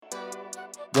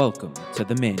Welcome to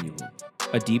The Manual,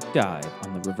 a deep dive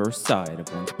on the reverse side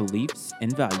of one's beliefs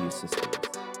and value systems,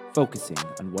 focusing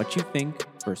on what you think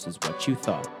versus what you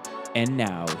thought. And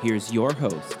now, here's your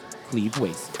host, Cleve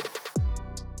Wason.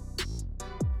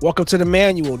 Welcome to The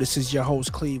Manual. This is your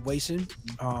host, Cleve Wason,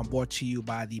 brought to you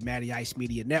by the Matty Ice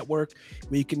Media Network,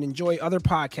 where you can enjoy other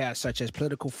podcasts such as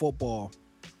Political Football,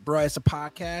 Bruh, It's a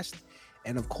Podcast,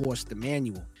 and of course, The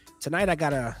Manual. Tonight, I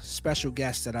got a special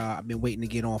guest that I've been waiting to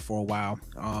get on for a while.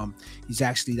 He's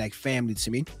actually like family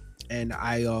to me, and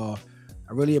I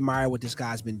really admire what this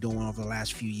guy's been doing over the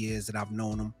last few years that I've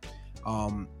known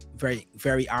him.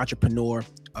 Very entrepreneur,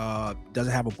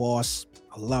 doesn't have a boss.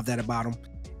 I love that about him.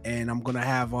 And I'm going to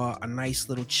have a nice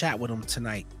little chat with him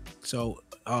tonight. So,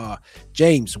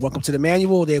 James, welcome to The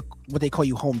Manual. What they call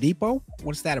you, Home Depot?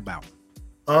 What's that about?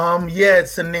 Yeah,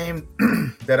 it's a name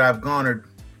that I've garnered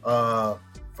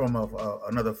from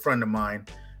another friend of mine.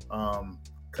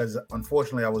 Because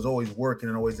unfortunately, I was always working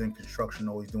and always in construction,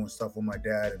 always doing stuff with my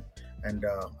dad, and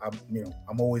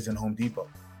I'm always in Home Depot.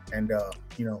 And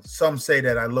some say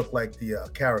that I look like the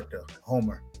character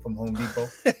Homer from Home Depot.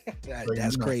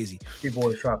 That's crazy. People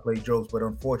always try to play jokes, but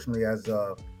unfortunately, as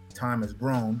time has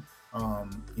grown,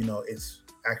 it's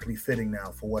actually fitting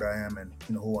now for what I am and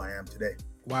who I am today.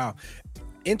 Wow,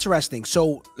 interesting.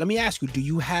 So let me ask you: do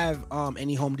you have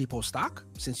any Home Depot stock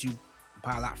since you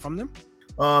buy a lot from them?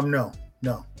 No,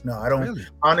 I don't. Really?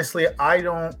 Honestly, I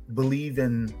don't believe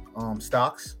in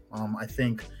stocks. I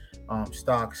think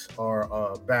stocks are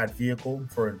a bad vehicle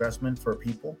for investment for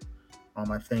people.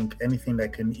 I think anything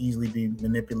that can easily be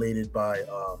manipulated by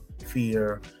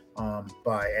fear,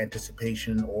 by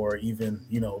anticipation, or even,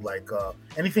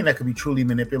 anything that could be truly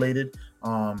manipulated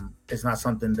is not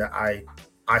something that I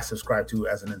subscribe to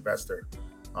as an investor.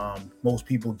 Most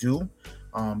people do,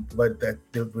 but that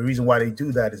the reason why they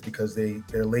do that is because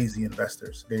they're lazy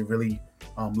investors. They really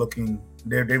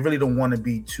they really don't want to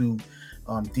be too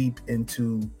deep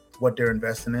into what they're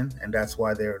investing in, and that's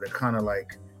why they're kind of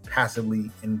like passively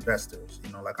investors.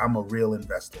 Like I'm a real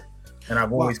investor, and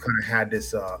I've always kind of had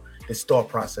this thought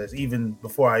process even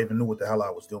before I even knew what the hell I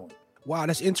was doing. Wow,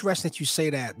 that's interesting that you say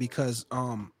that because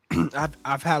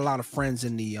I've had a lot of friends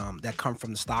in the that come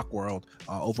from the stock world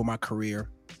over my career,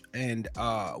 and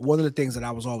one of the things that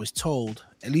I was always told,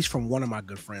 at least from one of my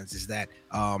good friends, is that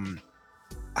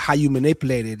how you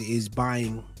manipulate it is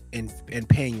buying and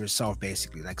paying yourself,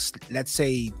 basically. Like, let's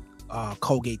say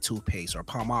Colgate toothpaste or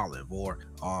Palmolive or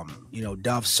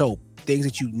Dove soap, things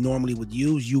that you normally would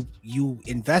use, you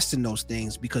invest in those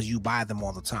things because you buy them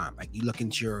all the time. Like you look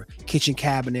into your kitchen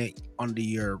cabinet, under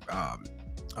your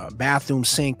bathroom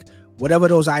sink, whatever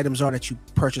those items are that you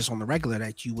purchase on the regular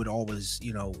that you would always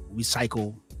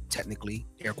recycle, technically,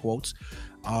 air quotes,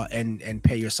 and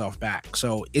pay yourself back.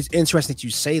 So it's interesting that you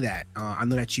say that. I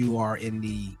know that you are in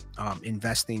the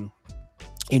investing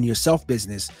in yourself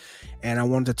business, and I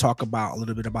wanted to talk about a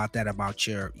little bit about that, about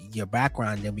your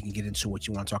background, then we can get into what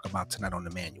you want to talk about tonight on The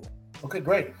Manual. Okay,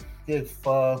 great.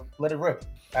 Let it rip.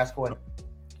 Ask away.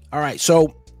 All right.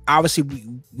 So obviously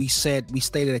we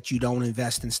stated that you don't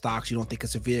invest in stocks. You don't think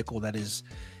it's a vehicle that is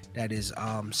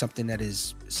something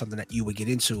that you would get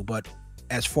into. But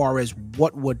as far as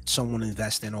what would someone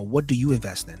invest in, or what do you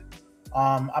invest in?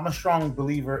 I'm a strong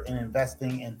believer in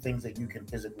investing in things that you can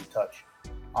physically touch.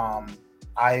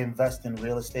 I invest in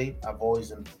real estate. I've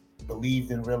always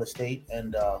believed in real estate,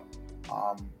 and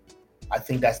I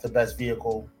think that's the best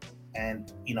vehicle.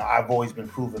 And I've always been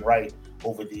proven right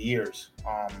over the years.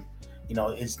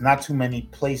 It's not too many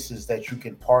places that you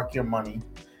can park your money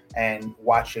and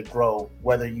watch it grow,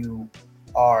 whether you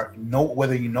know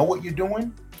what you're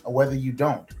doing or whether you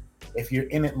don't. If you're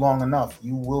in it long enough,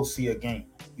 you will see a gain.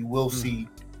 You will see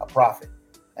a profit.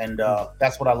 And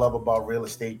that's what I love about real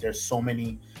estate. There's so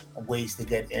many ways to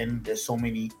get in. There's so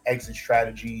many exit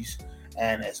strategies,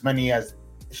 and as many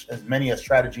a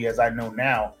strategy as I know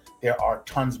now, there are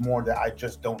tons more that I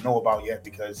just don't know about yet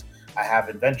because I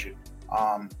haven't ventured.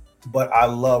 But I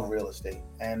love real estate,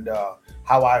 and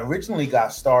how I originally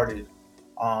got started,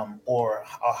 or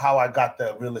how I got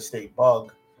the real estate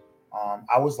bug.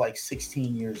 I was like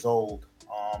 16 years old.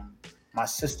 My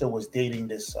sister was dating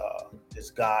this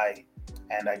guy,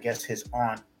 and I guess his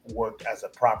aunt worked as a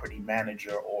property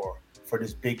manager or for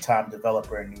this big time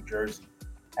developer in New Jersey.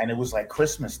 And it was like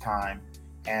Christmas time,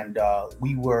 and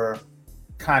we were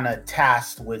kind of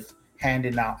tasked with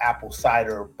handing out apple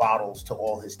cider bottles to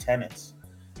all his tenants.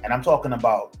 And I'm talking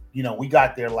about, we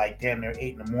got there like damn near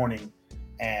 8 a.m,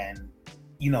 and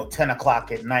 10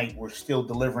 o'clock at night, we're still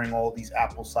delivering all these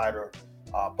apple cider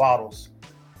bottles.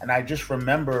 And I just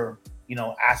remember,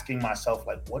 asking myself,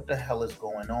 like, what the hell is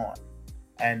going on?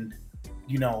 And,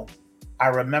 I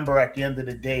remember at the end of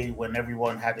the day when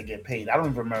everyone had to get paid. I don't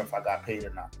even remember if I got paid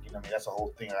or not. You know what I mean? That's a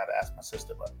whole thing I got to ask my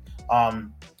sister. But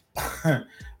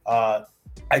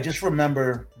I just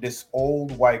remember this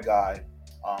old white guy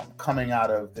coming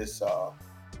out of this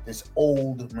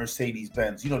old Mercedes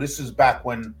Benz. You know, this is back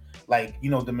when, like, you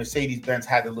know, the Mercedes Benz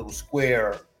had the little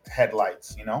square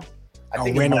headlights. You know, I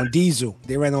think ran on diesel.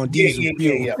 They ran on diesel.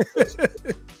 Yeah.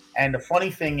 And the funny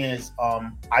thing is,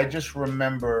 I just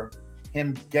remember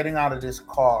him getting out of this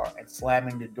car and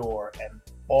slamming the door, and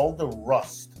all the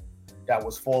rust that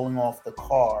was falling off the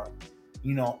car,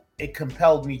 you know, it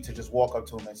compelled me to just walk up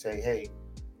to him and say, hey,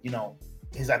 you know,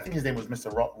 I think his name was Mr.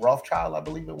 Rothschild, I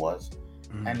believe it was.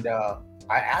 Mm-hmm. And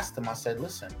I asked him, I said,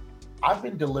 listen, I've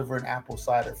been delivering apple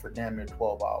cider for damn near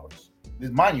 12 hours.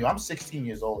 Mind you, I'm 16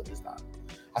 years old at this time.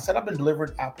 I said, I've been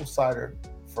delivering apple cider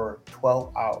for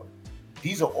 12 hours.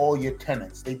 These are all your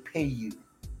tenants. They pay you.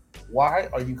 Why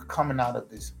are you coming out of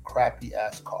this crappy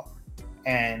ass car?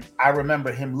 And I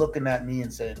remember him looking at me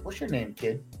and saying, what's your name,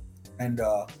 kid? And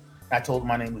I told him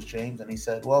my name was James. And he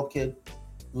said, well, kid,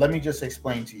 let me just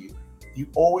explain to you. You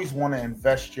always want to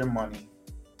invest your money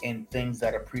in things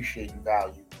that appreciate in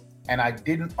value. And I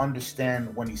didn't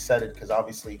understand when he said it, because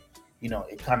obviously, you know,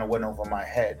 it kind of went over my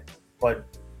head. But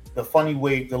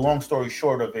the long story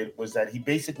short of it was that he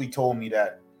basically told me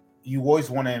that you always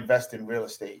want to invest in real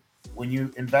estate. When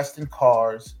you invest in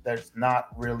cars, that's not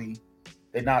a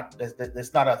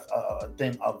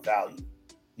thing of value.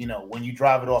 You know, when you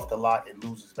drive it off the lot, it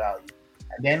loses value.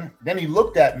 And then he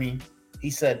looked at me. He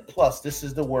said, plus, this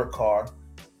is the work car.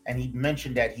 And he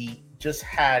mentioned that he just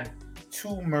had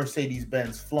 2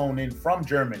 Mercedes-Benz flown in from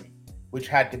Germany, which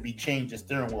had to be changed. The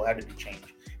steering wheel had to be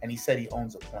changed. And he said he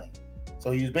owns a plane.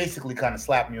 So he was basically kind of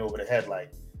slapping me over the head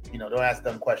like, you know, don't ask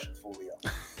dumb questions, Fulvio.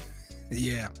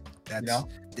 Yeah,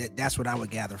 that's what I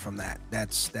would gather from that.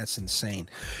 That's insane.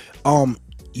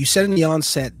 You said in the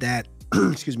onset that,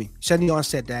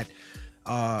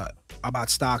 about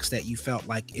stocks that you felt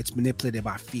like it's manipulated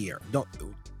by fear.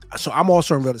 So I'm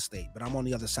also in real estate, but I'm on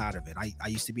the other side of it. I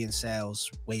used to be in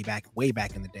sales way back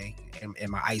in the day,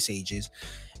 in my ice ages,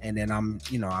 and then I'm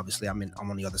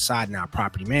on the other side now,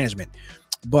 property management.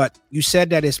 But you said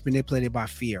that it's manipulated by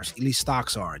fears. At least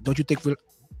stocks are. Don't you think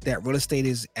that real estate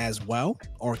is as well,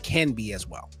 or can be as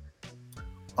well?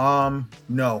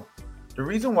 No. The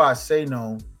reason why I say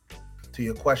no to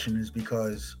your question is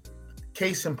because,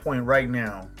 case in point, right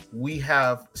now we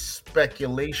have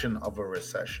speculation of a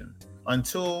recession.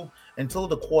 Until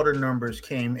the quarter numbers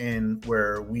came in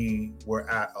where we were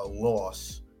at a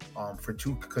loss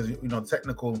because you know,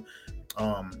 technical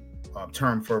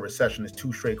term for a recession is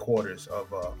 2 straight quarters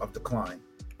of decline.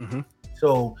 Mm-hmm.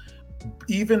 So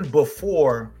even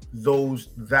before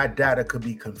that data could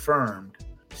be confirmed,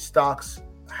 stocks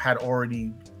had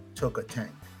already took a tank.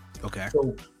 Okay.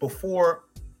 So before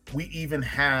we even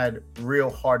had real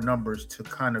hard numbers to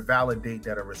kind of validate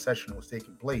that a recession was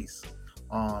taking place,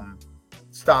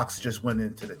 stocks just went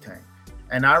into the tank.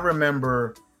 And I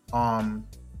remember,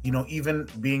 even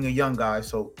being a young guy,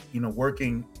 so,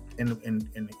 working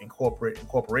in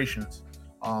corporations,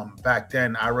 back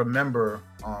then, I remember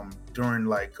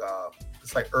during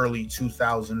it's like early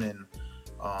 2000 and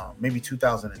maybe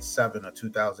 2007 or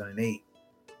 2008,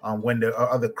 when the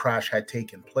other crash had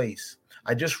taken place.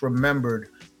 I just remembered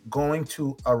going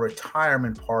to a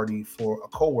retirement party for a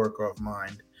coworker of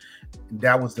mine.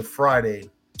 That was the Friday.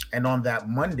 And on that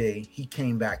Monday, he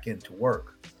came back into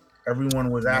work.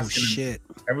 Everyone was asking him,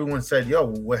 everyone said, yo,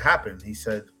 what happened? He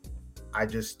said, I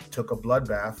just took a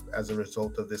bloodbath as a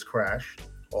result of this crash.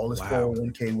 All his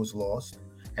 401k was lost.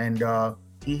 And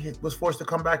he was forced to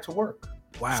come back to work.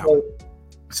 Wow.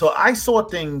 So I saw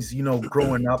things,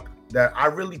 growing up that I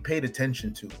really paid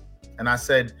attention to. And I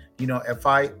said, if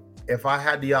I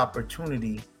had the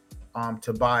opportunity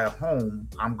to buy a home,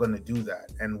 I'm going to do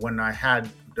that. And when I had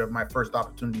my first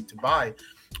opportunity to buy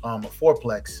a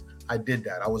fourplex, I did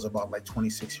that. I was about like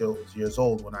 26 years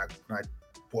old when I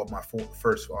bought my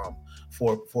first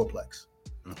fourplex.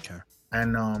 Okay.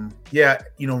 And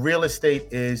real estate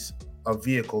is a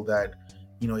vehicle that,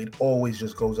 it always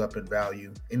just goes up in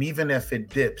value. And even if it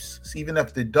dips, even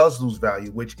if it does lose value,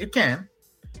 which it can,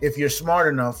 if you're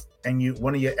smart enough and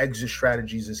one of your exit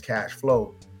strategies is cash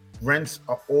flow, rents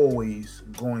are always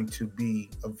going to be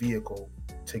a vehicle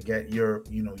to get your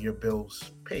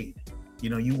bills paid.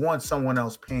 You want someone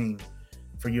else paying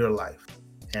for your life.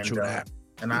 And True that.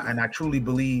 And I truly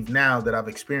believe now that I've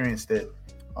experienced it,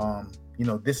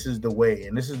 this is the way,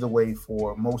 and this is the way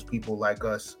for most people like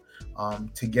us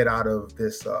to get out of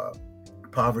this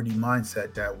poverty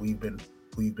mindset that we've been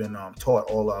taught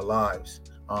all our lives.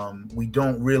 We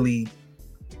don't really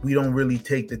we don't really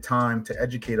take the time to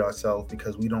educate ourselves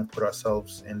because we don't put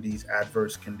ourselves in these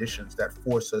adverse conditions that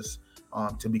force us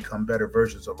to become better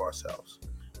versions of ourselves.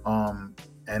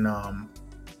 And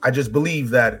I just believe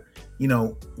that,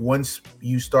 once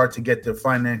you start to get the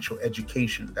financial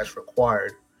education that's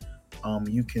required,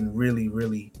 you can really,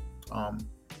 really,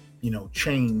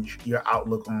 change your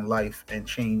outlook on life and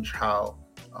change how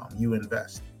you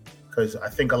invest. Because I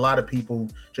think a lot of people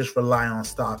just rely on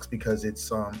stocks because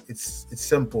it's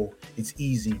simple, it's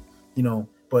easy,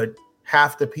 but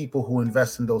half the people who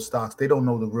invest in those stocks, they don't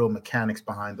know the real mechanics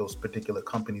behind those particular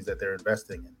companies that they're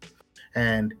investing in.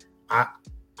 And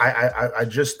I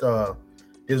just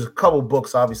there's a couple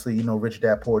books, obviously, Rich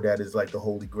Dad Poor Dad is like the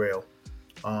holy grail.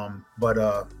 But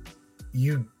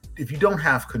if you don't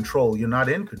have control, you're not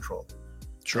in control.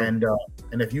 True. And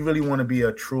if you really want to be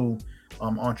a true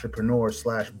entrepreneur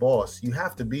 / boss, you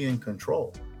have to be in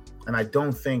control. And I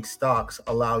don't think stocks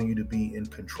allow you to be in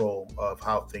control of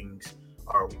how things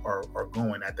are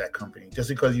going at that company. Just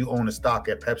because you own a stock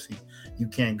at Pepsi, you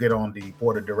can't get on the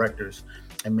board of directors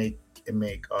and make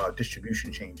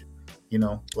distribution changes.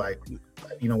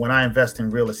 When I invest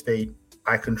in real estate,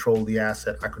 I control the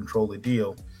asset, I control the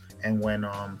deal. And when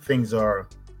things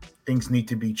need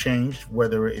to be changed,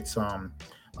 whether it's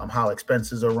how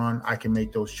expenses are run, I can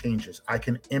make those changes. I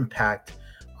can impact.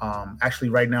 Actually,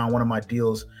 right now, one of my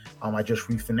deals, I just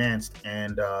refinanced,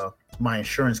 and my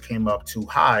insurance came up too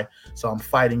high. So I'm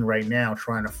fighting right now,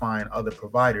 trying to find other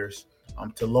providers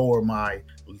to lower my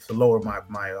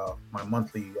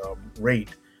monthly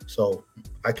rate, so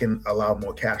I can allow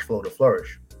more cash flow to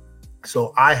flourish.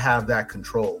 So I have that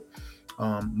control.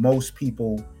 Most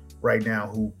people right now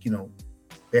who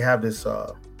they have this.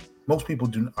 Most people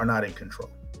are not in control.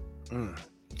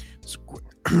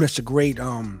 It's a great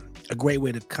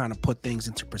way to kind of put things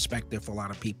into perspective for a lot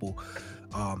of people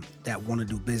that want to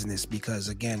do business, because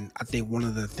again, I think one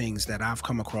of the things that I've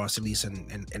come across, at least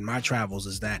in my travels,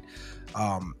 is that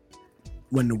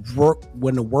when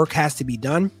the work has to be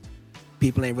done,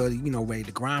 people ain't really ready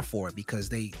to grind for it, because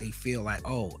they feel like,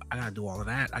 oh, I gotta do all of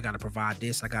that, I gotta provide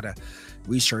this, I gotta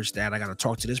research that, I gotta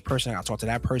talk to this person, I gotta talk to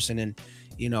that person. And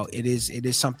it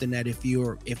is something that if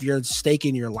you're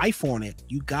staking your life on it,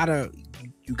 you gotta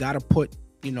put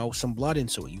some blood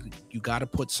into it. You gotta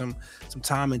put some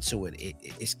time into it.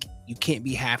 It's you can't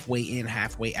be halfway in,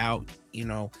 halfway out.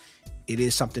 It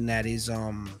is something that is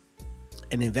an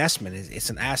investment. It's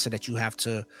an asset that you have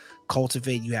to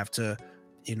cultivate. You have to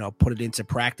put it into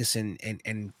practice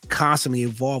and constantly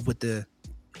evolve with the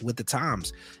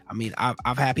times. I mean,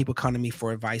 I've had people come to me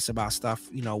for advice about stuff,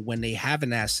 when they have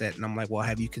an asset, and I'm like, well,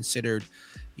 have you considered,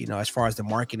 as far as the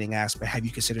marketing aspect, have you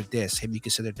considered this? Have you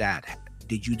considered that?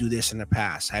 Did you do this in the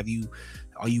past? Are you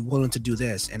willing to do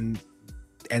this? And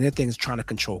the thing is trying to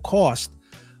control cost,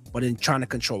 but in trying to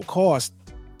control cost,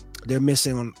 they're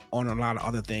missing on a lot of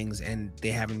other things, and they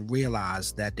haven't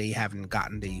realized that they haven't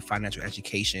gotten the financial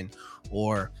education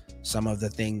or some of the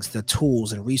things, the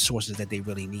tools and resources that they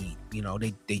really need.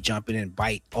 They jump in and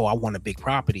bite, oh, I want a big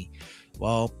property.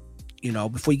 Well,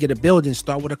 before you get a building,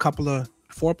 start with a couple of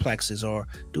fourplexes or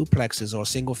duplexes or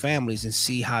single families and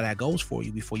see how that goes for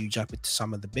you before you jump into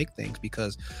some of the big things,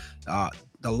 because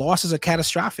the losses are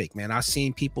catastrophic, man. I've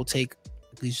seen people take,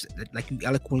 like you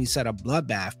eloquently said, a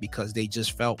bloodbath, because they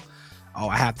just felt, oh,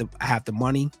 I have the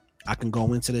money, I can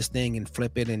go into this thing and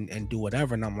flip it and do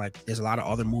whatever. And I'm like, there's a lot of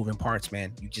other moving parts,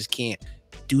 man. You just can't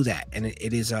do that. And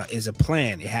it is a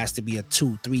plan. It has to be a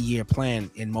 2-3 year plan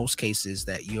in most cases,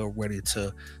 that you're ready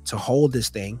to hold this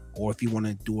thing, or if you want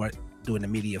to do an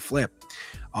immediate flip.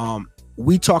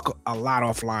 We talk a lot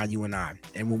offline, you and I,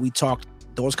 and when we talk,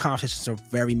 those conversations are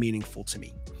very meaningful to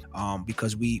me,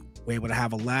 because we're able to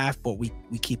have a laugh, but we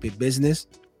keep it business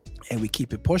and we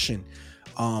keep it pushing.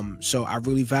 So I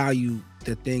really value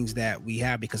the things that we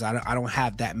have, because I don't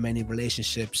have that many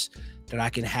relationships that I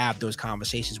can have those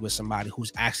conversations with somebody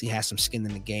who's actually has some skin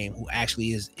in the game, who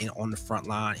actually is on the front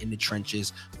line, in the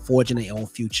trenches, forging their own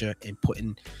future and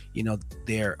putting,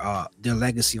 their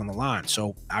legacy on the line.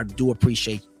 So I do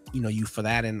appreciate, you for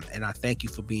that. And I thank you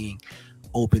for being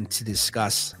open to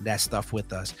discuss that stuff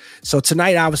with us. So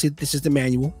tonight, obviously, this is the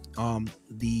manual.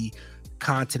 The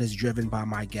content is driven by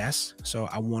my guests. So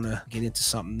I want to get into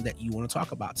something that you want to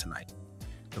talk about tonight.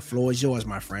 The floor is yours,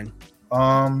 my friend.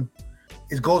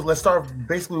 Let's start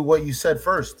basically with what you said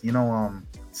first,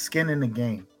 skin in the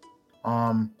game.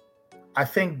 I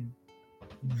think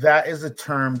that is a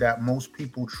term that most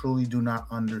people truly do not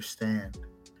understand.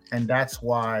 And that's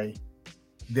why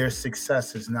their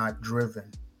success is not driven,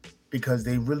 because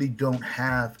they really don't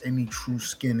have any true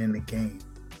skin in the game.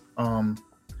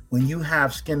 When you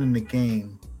have skin in the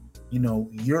game,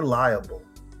 you're liable.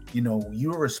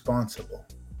 you're responsible.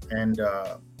 And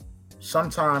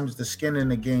sometimes the skin in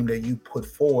the game that you put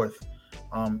forth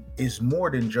is more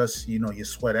than just, your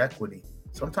sweat equity.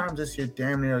 Sometimes it's your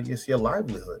damn near, it's your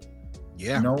livelihood.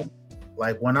 Yeah.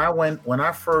 Like when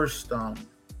I first,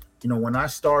 when I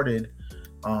started,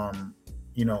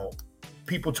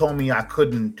 people told me I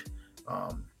couldn't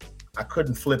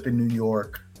flip in New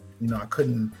York. I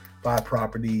couldn't buy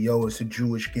property. Yo, it's a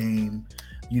Jewish game.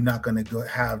 You're not gonna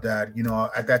have that.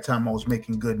 At that time I was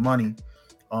making good money,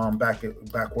 back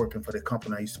working for the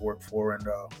company I used to work for, and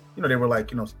they were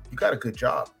like, you got a good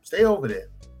job. Stay over there.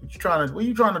 What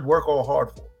you trying to work all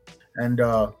hard for? And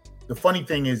the funny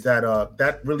thing is that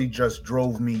that really just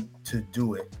drove me to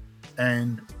do it.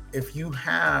 And if you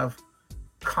have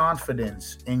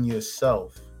confidence in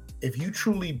yourself, if you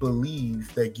truly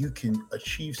believe that you can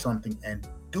achieve something and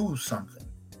do something,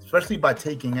 especially by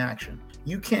taking action,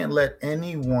 you can't let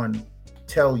anyone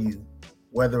tell you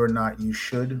whether or not you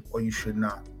should or you should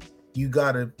not. You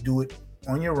got to do it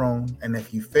on your own. And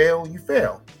if you fail, you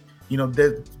fail.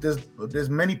 There's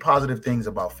many positive things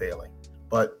about failing,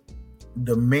 but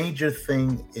the major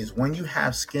thing is when you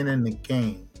have skin in the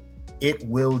game, it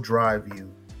will drive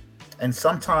you. And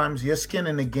sometimes your skin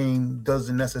in the game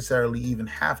doesn't necessarily even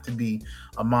have to be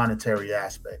a monetary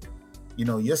aspect.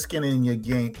 Your skin in your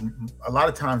game, a lot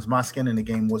of times my skin in the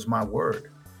game was my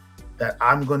word that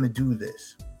I'm going to do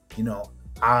this.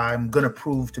 I'm going to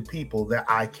prove to people that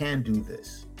I can do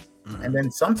this. Mm-hmm. And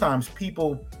then sometimes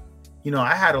people,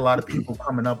 I had a lot of people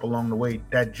coming up along the way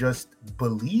that just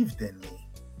believed in me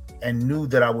and knew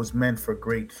that I was meant for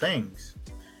great things.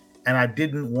 And I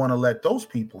didn't want to let those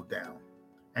people down.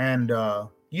 And,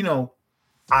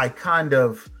 I kind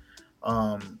of,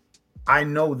 I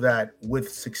know that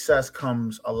with success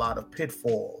comes a lot of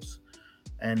pitfalls.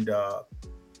 And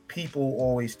people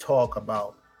always talk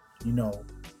about,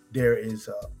 there is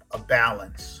a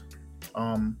balance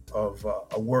of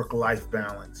a work-life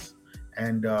balance.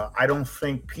 And I don't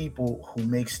think people who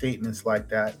make statements like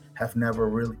that have never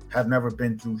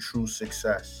been through true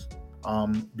success,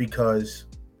 because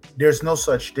there's no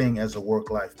such thing as a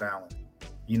work-life balance.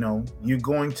 You're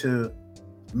going to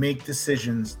make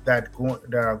decisions that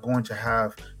are going to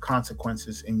have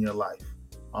consequences in your life.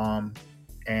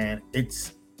 And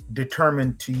it's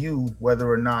determined to you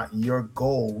whether or not your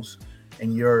goals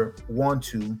and your want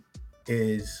to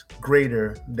is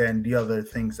greater than the other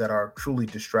things that are truly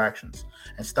distractions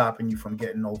and stopping you from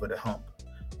getting over the hump.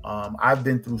 I've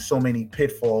been through so many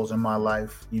pitfalls in my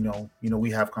life. We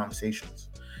have conversations,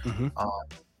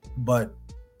 but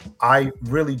I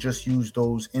really just use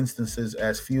those instances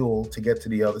as fuel to get to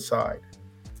the other side.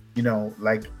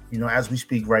 As we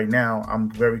speak right now, I'm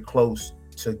very close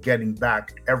to getting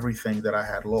back everything that I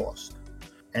had lost.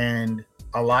 And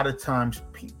a lot of times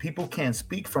people can't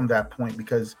speak from that point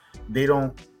because they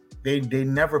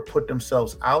never put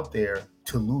themselves out there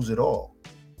to lose it all.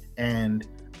 And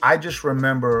I just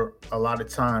remember a lot of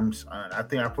times, I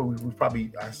think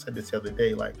I said this the other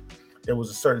day, like there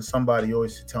was a certain somebody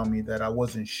always to tell me that I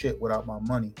wasn't shit without my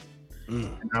money.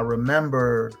 And I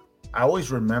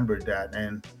always remembered that.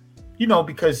 And,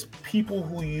 because people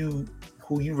who you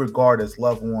regard as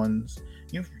loved ones,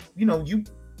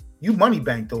 you money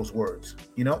bank those words,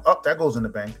 that goes in the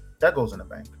bank, that goes in the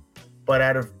bank. But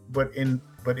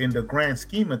in the grand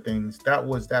scheme of things, that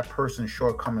was that person's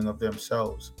shortcoming of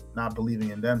themselves, not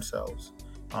believing in themselves.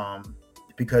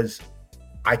 Because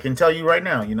I can tell you right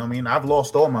now, I've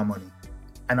lost all my money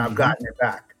and I've gotten it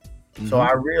back. So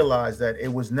I realized that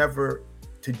it was never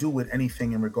to do with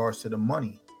anything in regards to the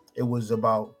money. It was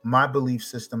about my belief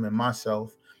system and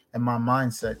myself and my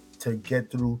mindset to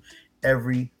get through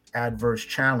every adverse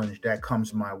challenge that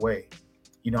comes my way.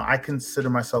 I consider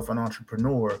myself an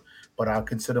entrepreneur, but I'll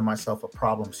consider myself a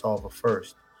problem solver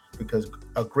first, because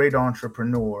a great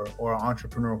entrepreneur or an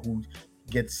entrepreneur who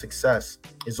gets success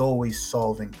is always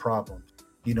solving problems.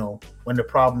 When the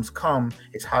problems come,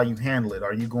 it's how you handle it.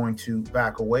 Are you going to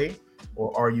back away,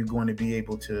 or are you going to be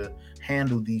able to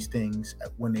handle these things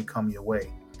when they come your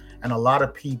way? And a lot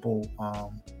of people,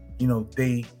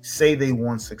 they say they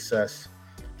want success.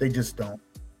 They just don't.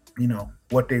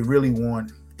 What they really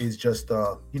want is just,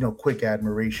 quick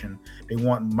admiration. They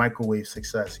want microwave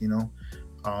success,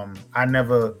 I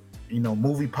never,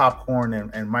 movie popcorn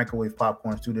and microwave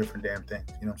popcorn is two different damn things.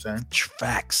 You know what I'm saying?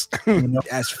 Facts.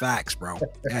 That's facts, bro.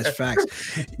 That's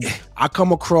facts. I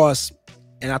come across,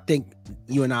 and I think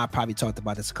you and I probably talked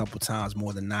about this a couple of times more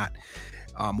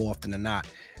often than not.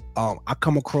 I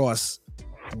come across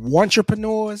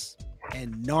entrepreneurs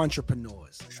and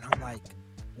non-entrepreneurs. And I'm like,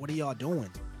 what are y'all doing?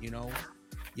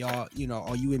 Y'all,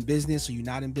 are you in business? Are you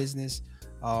not in business?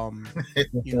 Or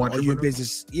you in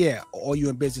business, or you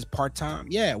in business part-time.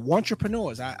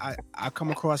 Entrepreneurs. I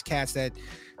come across cats that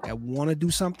want to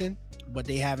do something, but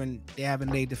they haven't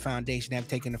laid the foundation, they haven't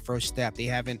taken the first step, they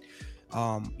haven't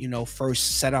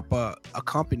first set up a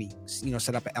company,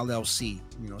 set up an LLC,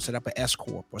 set up an S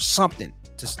corp or something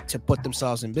to put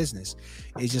themselves in business.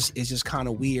 It's just kind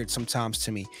of weird sometimes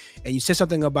to me. And you said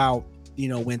something about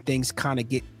when things kind of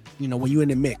get, when you're in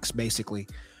the mix, basically.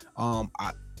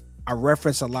 I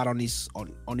reference a lot on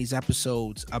these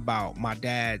episodes about my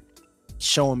dad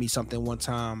showing me something one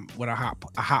time with a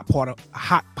hot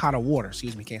pot of water.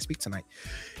 Excuse me, can't speak tonight.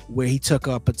 Where he took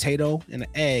a potato and an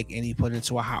egg and he put it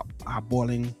into a hot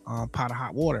boiling pot of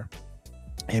hot water,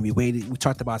 and we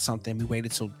talked about something. We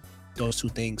waited till those two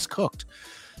things cooked,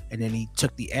 and then he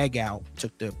took the egg out,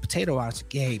 took the potato out. I said,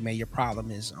 "Hey man, your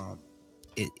problem is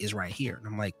right here." And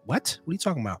I'm like, what are you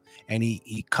talking about? And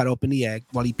he cut open the egg.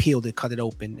 Well, he peeled it, cut it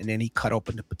open, and then he cut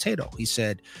open the potato. He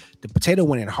said the potato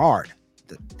went in hard,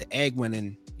 the egg went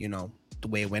in, the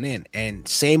way it went in, and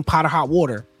same pot of hot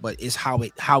water, but it's how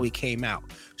it came out.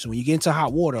 So when you get into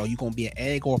hot water, are you gonna be an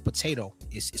egg or a potato?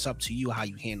 It's up to you how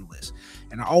you handle this.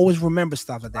 And I always remember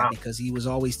stuff like that because he was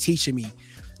always teaching me,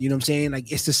 you know what I'm saying?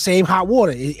 Like, it's the same hot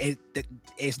water.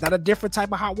 It's not a different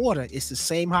type of hot water. It's the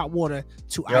same hot water.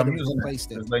 Two items replaced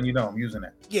them. Just letting you know I'm using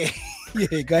it. Yeah.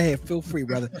 Go ahead, feel free,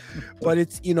 brother. But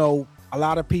it's a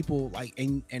lot of people like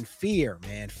and fear,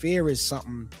 man. Fear is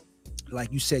something,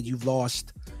 like you said, you've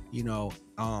lost.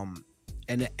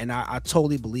 And I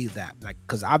totally believe that, like,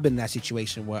 because I've been in that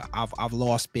situation where I've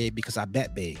lost big because I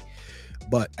bet big.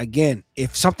 But again,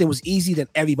 if something was easy, then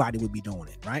everybody would be doing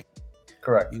it, right?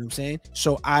 Correct. You know what I'm saying?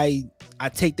 So I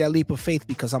take that leap of faith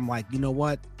because I'm like, you know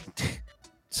what?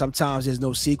 Sometimes there's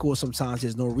no sequel, sometimes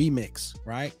there's no remix,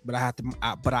 right? But I have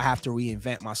to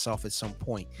reinvent myself at some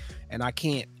point, and I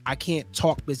can't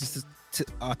talk business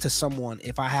to someone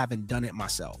if I haven't done it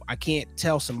myself. I can't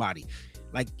tell somebody.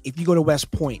 Like, if you go to West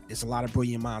Point, there's a lot of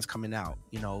brilliant minds coming out.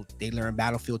 They learn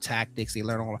battlefield tactics, they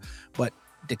learn all, but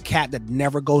the cat that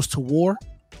never goes to war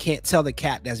can't tell the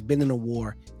cat that's been in a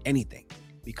war anything,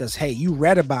 because hey, you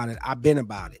read about it, I've been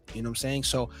about it. You know what I'm saying?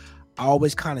 So I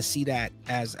always kind of see that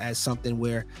as something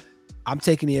where I'm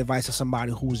taking the advice of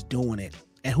somebody who's doing it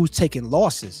and who's taking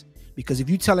losses. Because if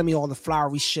you're telling me all the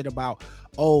flowery shit about,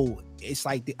 it's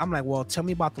like, I'm like, well, tell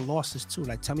me about the losses too.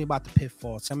 Like, tell me about the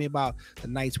pitfalls. Tell me about the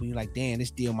nights when you're like, damn,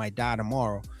 this deal might die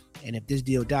tomorrow. And if this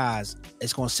deal dies,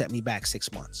 it's going to set me back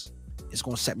 6 months. It's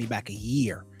going to set me back a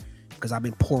year, because I've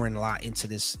been pouring a lot into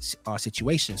this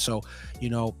situation. So,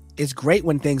 it's great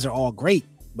when things are all great,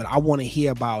 but I want to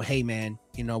hear about, hey man,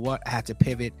 you know what? I had to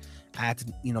pivot. I had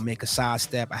to, make a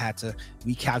sidestep. I had to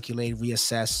recalculate,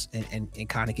 reassess, and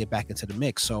kind of get back into the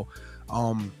mix. So,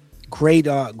 great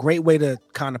way to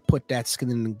kind of put that skin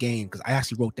in the game, because I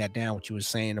actually wrote that down, what you were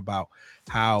saying about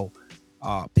how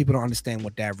people don't understand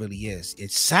what that really is.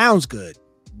 It sounds good,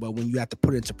 but when you have to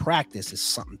put it into practice, it's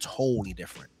something totally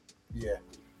different. Yeah.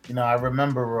 I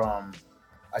remember,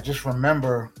 I just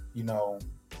remember,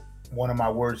 one of my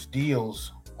worst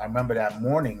deals. I remember that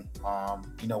morning,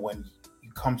 when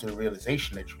you come to the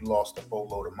realization that you lost a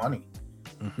boatload of money,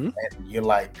 and you're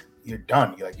like, you're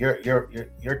done. You're like,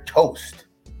 you're toast.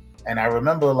 And I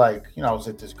remember, like, I was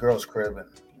at this girl's crib, and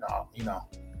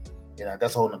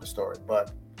that's a whole nother story.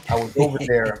 But I was over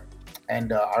there,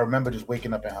 and I remember just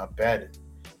waking up in her bed,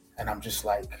 and I'm just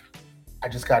like, I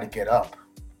just got to get up.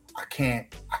 I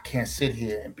can't sit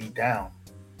here and be down.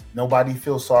 Nobody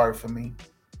feels sorry for me.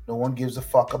 No one gives a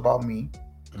fuck about me.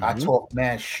 I talk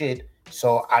mad shit,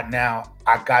 so I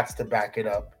got to back it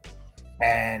up,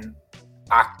 and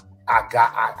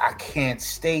I can't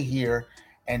stay here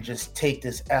and just take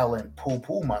this L and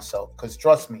poo myself. Because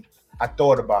trust me, I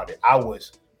thought about it. I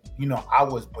was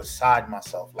beside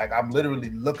myself. Like, I'm literally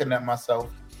looking at myself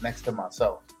next to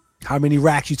myself. How many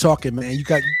racks you talking, man? You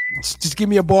got, just give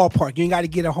me a ballpark. You ain't got to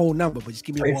get a whole number, but just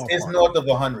give me a ballpark. It's north of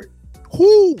 100.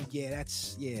 Whoo! Yeah,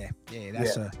 that's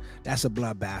a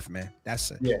bloodbath, man.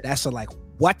 That's a like,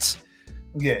 what?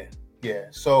 Yeah.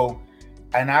 So,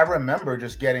 and I remember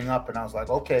just getting up, and I was like,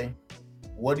 okay,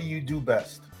 what do you do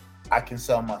best? I can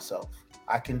sell myself.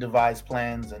 I can devise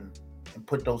plans and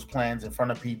put those plans in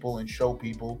front of people and show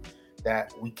people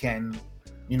that we can,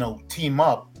 team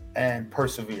up and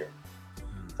persevere.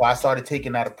 So I started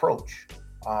taking that approach.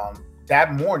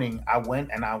 That morning, I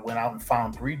went out and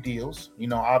found 3 deals.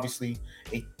 Obviously,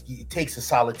 it takes a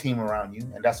solid team around you,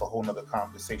 and that's a whole nother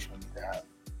conversation we need to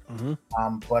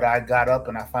have. But I got up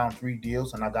and I found 3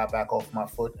 deals, and I got back off my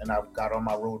foot, and I got on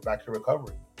my road back to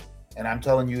recovery. And I'm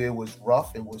telling you, it was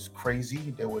rough. It was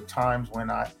crazy. There were times when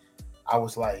I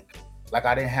was like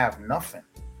I didn't have nothing,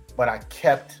 but I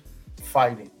kept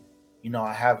fighting.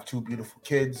 I have two beautiful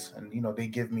kids, and they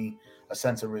give me a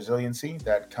sense of resiliency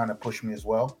that kind of pushed me as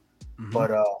well. Mhm. But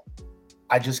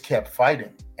I just kept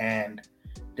fighting, and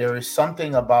there is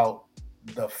something about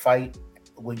the fight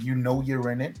when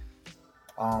you're in it.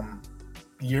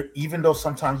 Even though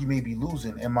sometimes you may be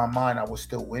losing, in my mind I was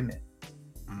still winning.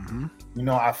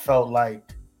 I felt like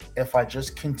if I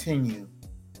just continue,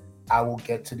 I will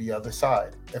get to the other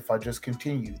side. If I just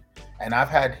continue, and I've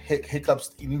had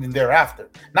hiccups even thereafter.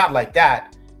 Not like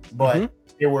that, but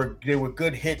there were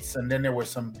good hits, and then there were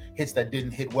some hits that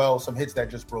didn't hit well, some hits that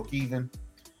just broke even.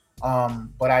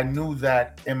 But I knew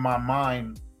that in my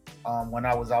mind, when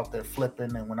I was out there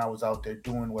flipping and when I was out there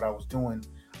doing what I was doing,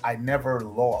 I never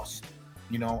lost.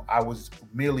 I was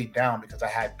merely down because I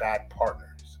had bad partners.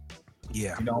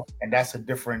 Yeah. And that's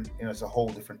it's a whole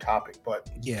different topic. But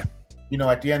yeah,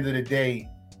 at the end of the day,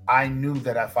 I knew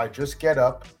that if I just get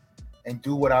up and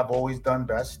do what I've always done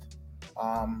best,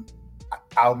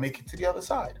 I'll make it to the other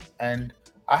side. And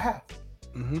I have.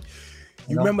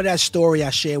 You remember that story I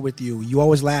shared with you? You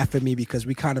always laugh at me because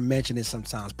we kind of mention it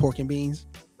sometimes. Pork and beans?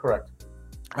 Correct.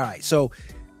 All right. So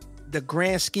the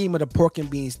grand scheme of the pork and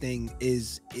beans thing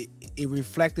is it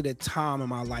reflected a time in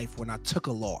my life when I took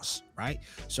a loss, right?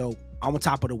 So I'm on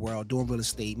top of the world doing real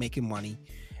estate, making money,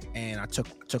 and I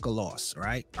took a loss,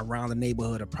 right? Around the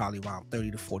neighborhood of probably around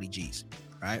 30 to 40 G's,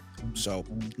 right? So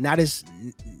not as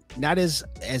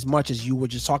much as you were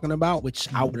just talking about, which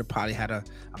I would have probably had a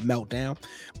meltdown,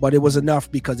 but it was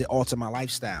enough because it altered my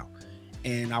lifestyle.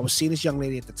 And I was seeing this young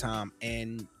lady at the time,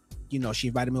 and she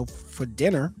invited me for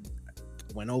dinner.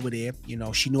 Went over there,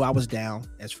 she knew I was down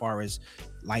as far as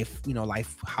life,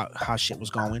 how shit was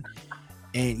going.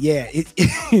 And yeah,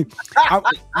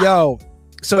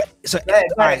 so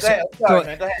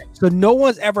no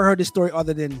one's ever heard this story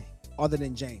other than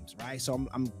James, right? So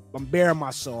I'm bearing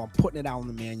my soul. I'm putting it out on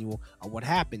the manual of what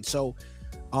happened. So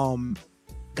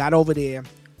got over there,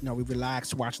 we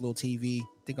relaxed, watched a little TV,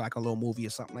 think like a little movie or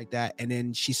something like that. And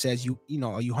then she says,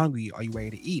 are you hungry? Are you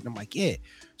ready to eat? And I'm like, yeah.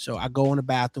 So I go in the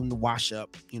bathroom to wash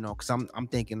up, because I'm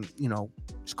thinking,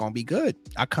 it's gonna be good.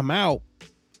 I come out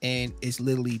and it's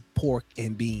literally pork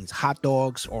and beans, hot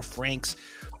dogs or Frank's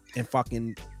and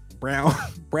fucking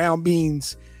brown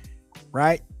beans,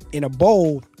 right? In a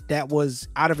bowl that was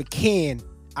out of a can,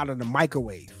 out of the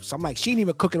microwave. So I'm like, she didn't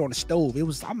even cook it on the stove.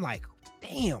 I'm like,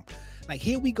 damn. Like,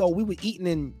 here we go. We were eating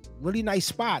in really nice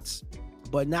spots,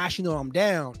 but now she know I'm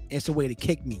down. It's a way to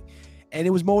kick me. And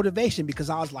it was motivation because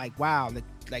I was like, wow,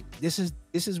 like this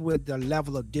is where the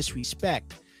level of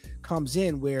disrespect comes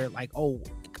in, where like, oh,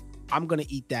 I'm going to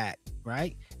eat that,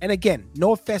 right? And again,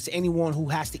 no offense to anyone who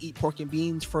has to eat pork and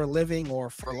beans for a living or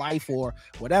for life or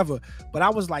whatever. But I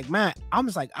was like, man, I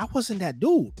wasn't that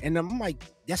dude. And I'm like,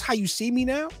 that's how you see me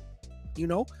now?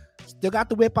 Still got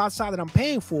the whip outside that I'm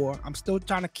paying for. I'm still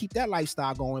trying to keep that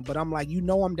lifestyle going. But I'm like,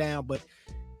 I'm down. But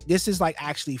this is like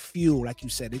actually fuel, like you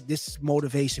said. This is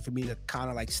motivation for me to kind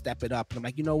of like step it up. And I'm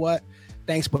like, you know what?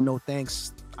 Thanks, but no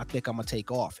thanks. I think I'm gonna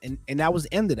take off. And that was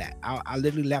the end of that. I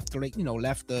literally left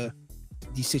the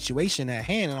situation at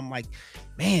hand. And I'm like,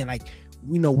 man, like,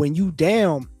 when you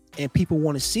down and people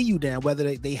want to see you down,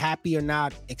 whether they happy or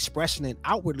not expressing it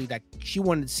outwardly, like she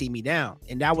wanted to see me down.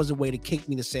 And that was a way to kick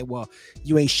me to say, well,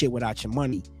 you ain't shit without your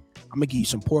money. I'm gonna give you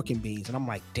some pork and beans. And I'm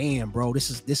like, damn, bro, this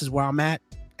is where I'm at.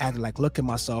 I had to like look at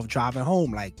myself driving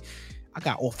home. Like, I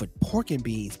got offered pork and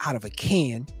beans out of a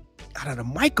can, out of the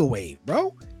microwave,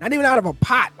 bro. Not even out of a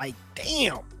pot. Like,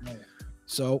 damn.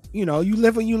 So, you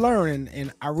live and you learn.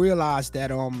 And I realized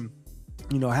that,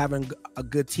 having a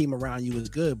good team around you is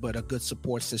good, but a good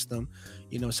support system,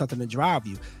 something to drive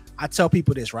you. I tell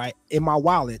people this, right? In my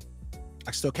wallet,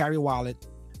 I still carry a wallet.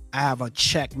 I have a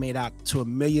check made out to $1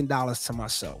 million to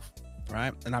myself,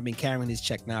 right? And I've been carrying this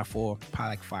check now for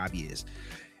probably like 5 years.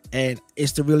 And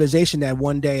it's the realization that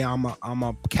one day I'm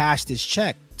a cash this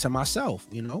check to myself,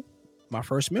 my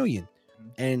first $1 million.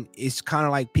 And it's kind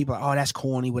of like people, oh, that's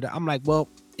corny. I'm like, well,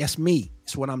 that's me.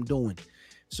 It's what I'm doing.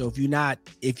 So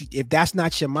if that's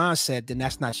not your mindset, then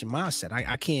that's not your mindset.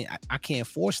 I can't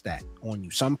force that on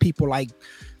you. Some people like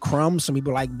crumbs, some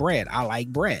people like bread. I like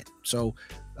bread. So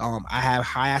I have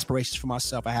high aspirations for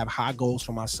myself. I have high goals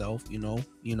for myself.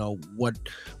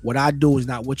 What I do is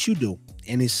not what you do.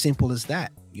 And it's simple as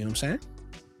that. You know what I'm saying?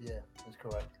 Yeah, that's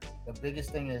correct. The biggest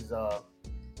thing is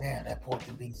man, that pork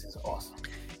and beans is awesome.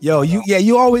 Yo,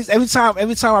 you always every time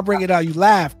I bring it up, you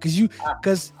laugh because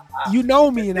you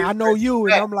know me and I know you,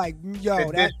 and I'm like,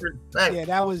 yo,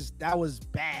 that was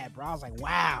bad, bro. I was like,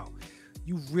 wow,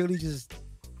 you really just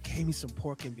gave me some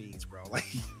pork and beans, bro. Like,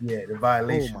 yeah, the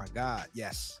violation. Oh my God,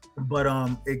 yes. But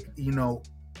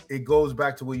it goes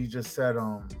back to what you just said.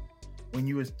 When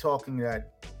you was talking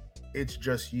that it's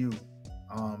just you.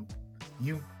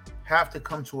 You have to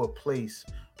come to a place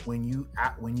when you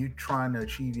trying to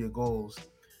achieve your goals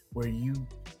where you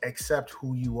accept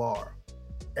who you are,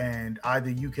 and either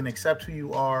you can accept who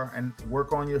you are and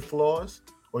work on your flaws,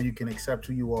 or you can accept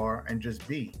who you are and just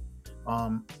be.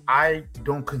 I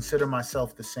don't consider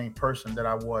myself the same person that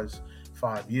I was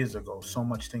 5 years ago. So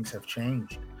much things have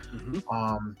changed.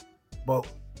 But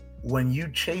when you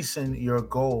chasing your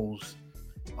goals,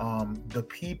 the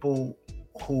people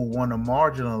who want to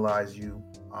marginalize you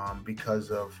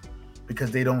because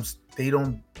they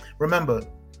don't remember,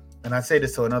 and I say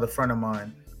this to another friend of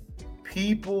mine,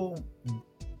 people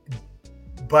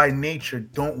by nature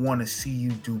don't want to see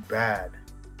you do bad.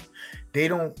 They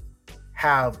don't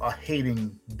have a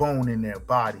hating bone in their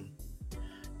body,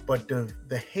 but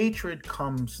the hatred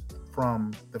comes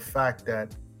from the fact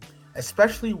that,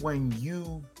 especially when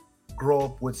you grow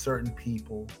up with certain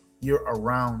people, you're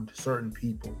around certain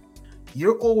people,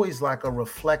 you're always like a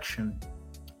reflection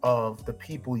of the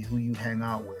people who you hang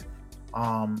out with.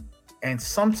 And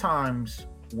sometimes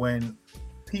when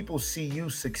people see you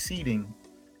succeeding,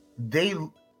 they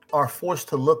are forced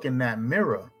to look in that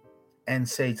mirror and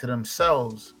say to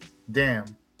themselves, damn,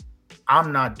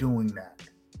 I'm not doing that.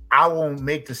 I won't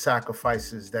make the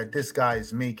sacrifices that this guy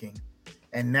is making.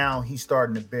 And now he's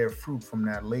starting to bear fruit from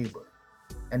that labor.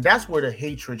 And that's where the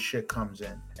hatred shit comes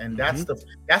in. And that's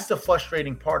the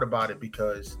frustrating part about it,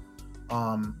 because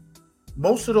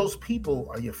most of those people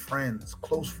are your friends,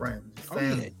 close friends,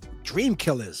 family. Dream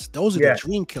killers. Those are the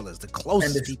dream killers, the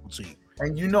closest people to you.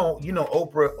 And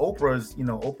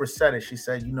Oprah said it. She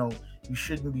said, you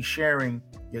shouldn't be sharing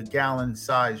your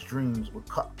gallon-sized dreams with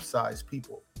cup-sized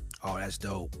people. Oh, that's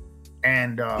dope.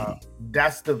 And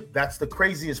that's the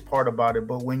craziest part about it.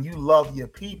 But when you love your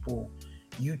people,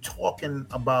 you talking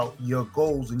about your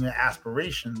goals and your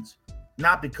aspirations,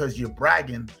 not because you're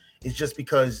bragging, it's just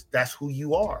because that's who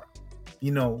you are,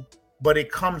 But it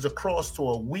comes across to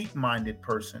a weak-minded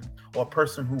person, or a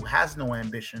person who has no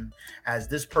ambition, as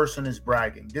this person is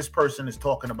bragging. This person is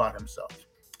talking about himself.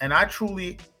 And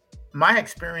my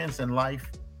experience in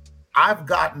life, I've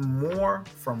gotten more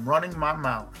from running my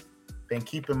mouth than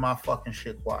keeping my fucking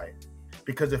shit quiet.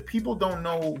 Because if people don't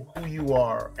know who you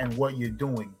are and what you're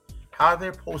doing, how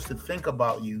they're supposed to think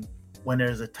about you when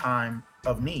there's a time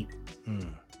of need?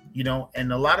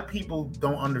 And a lot of people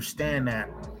don't understand that,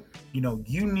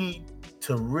 you need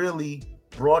to really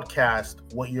broadcast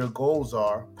what your goals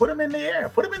are. Put them in the air,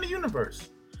 put them in the universe.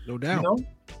 No doubt.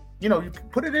 You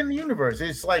put it in the universe.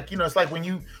 It's like, it's like when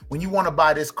you want to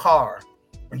buy this car,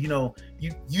 you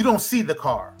don't see the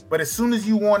car, but as soon as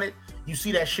you want it, you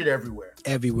see that shit everywhere.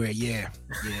 Yeah,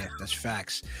 that's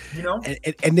facts.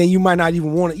 And then you might not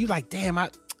even want it. You're like, damn,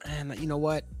 and you know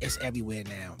what? It's everywhere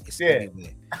now.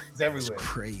 Everywhere. It's everywhere. It's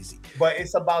crazy. But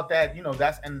it's about that,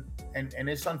 that's and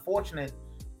it's unfortunate.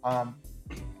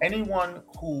 Anyone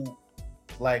who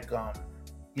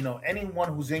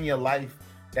anyone who's in your life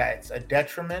that's a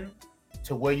detriment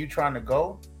to where you're trying to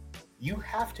go, you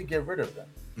have to get rid of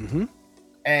them.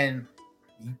 And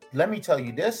let me tell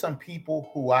you, there's some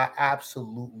people who I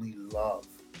absolutely love,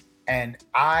 and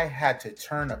I had to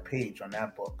turn a page on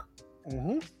that book.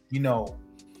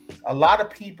 A lot of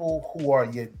people who are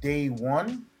your day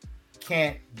one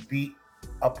can't be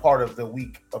a part of the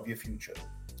week of your future.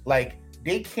 Like,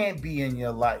 they can't be in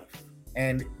your life,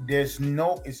 and there's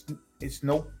it's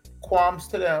no qualms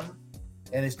to them,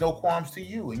 and it's no qualms to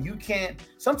you. And you can't,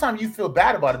 sometimes you feel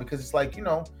bad about it, because it's like,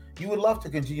 you would love to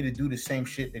continue to do the same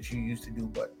shit that you used to do,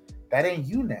 but that ain't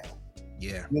you now.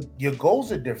 Yeah. Your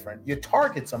goals are different. Your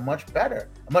targets are much better,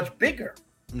 much bigger.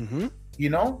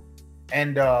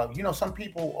 And some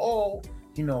people,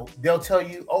 they'll tell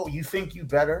you, oh, you think you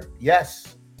better?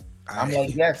 Yes. I'm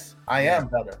like, yes, I am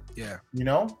better. Yeah.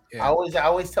 I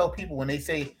always tell people when they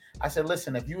say, I said,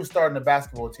 listen, if you were starting a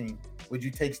basketball team, would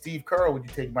you take Steve Kerr or would you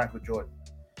take Michael Jordan?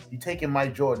 You taking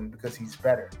Mike Jordan because he's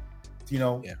better.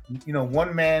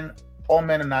 One man, all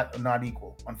men are not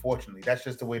equal. Unfortunately, that's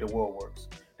just the way the world works.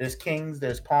 There's kings,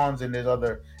 there's pawns, and there's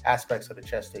other aspects of the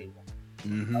chess table.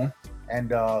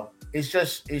 And it's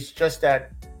just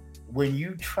that when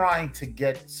you trying to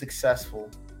get successful,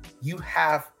 you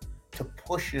have to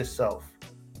push yourself.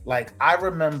 Like, I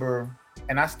remember,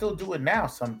 and I still do it now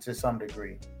to some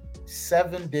degree,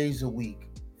 7 days a week,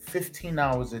 15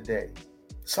 hours a day.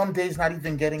 Some days not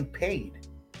even getting paid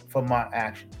for my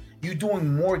action. You're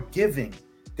doing more giving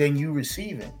than you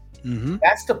receiving.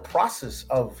 That's the process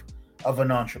of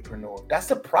an entrepreneur. That's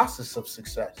the process of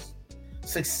success.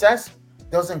 Success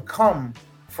doesn't come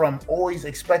from always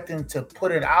expecting to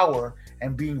put an hour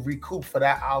and being recouped for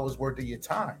that hour's worth of your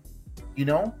time. You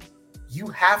know, you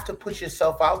have to put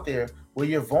yourself out there where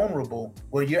you're vulnerable,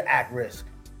 where you're at risk,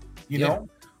 you know,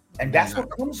 and that's what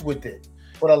comes with it.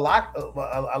 But a lot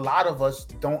of us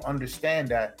don't understand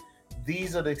that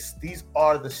these are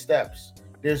the steps.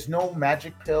 There's no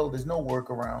magic pill. There's no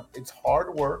workaround. It's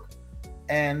hard work,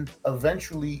 and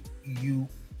eventually you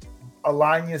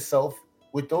align yourself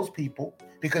with those people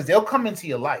because they'll come into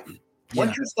your life.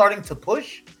 Once you're starting to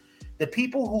push, the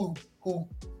people who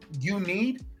you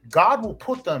need, God will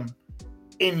put them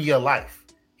in your life.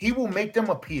 He will make them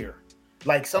appear.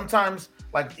 Like sometimes,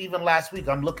 like even last week,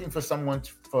 I'm looking for someone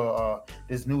for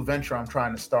this new venture I'm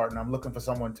trying to start, and I'm looking for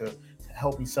someone to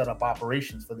help me set up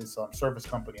operations for this service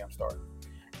company I'm starting.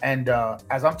 And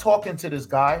as I'm talking to this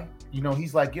guy, you know,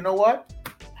 he's like, you know what?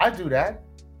 I do that.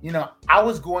 You know, I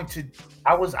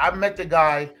met the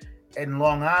guy in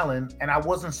Long Island, and I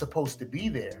wasn't supposed to be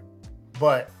there.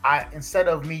 But instead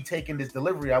of me taking this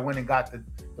delivery, I went and got the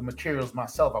materials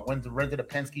myself. I went to rented a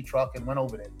Penske truck and went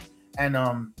over there. And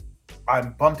I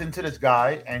bumped into this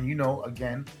guy, and you know,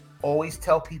 again, always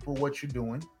tell people what you're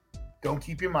doing. Don't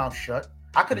keep your mouth shut.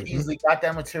 I could have easily got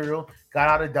that material, got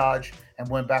out of Dodge, and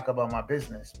went back about my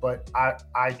business. But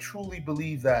I truly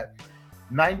believe that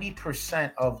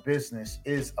 90% of business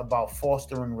is about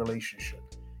fostering relationship.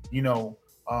 You know,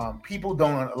 a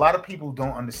lot of people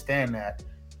don't understand that.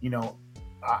 You know,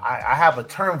 I have a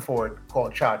term for it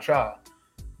called cha-cha,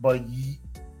 but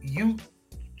you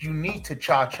need to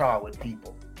cha-cha with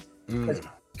people.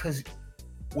 Because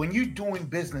when you're doing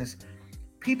business,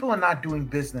 people are not doing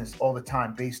business all the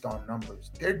time based on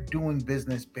numbers. They're doing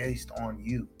business based on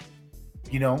you.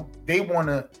 You know, they want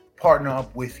to partner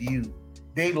up with you.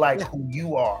 They like who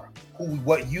you are,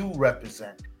 what you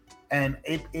represent. And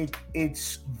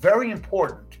it's very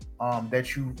important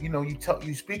that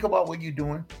you speak about what you're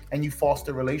doing and you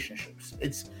foster relationships.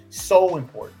 It's so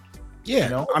important. Yeah, you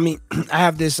know? I mean, I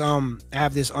have this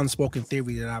unspoken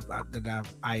theory that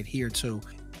I adhere to.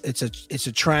 It's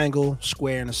a triangle,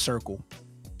 square, and a circle,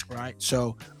 right?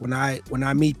 So when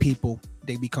I meet people,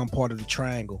 they become part of the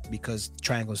triangle because the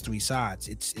triangle is three sides.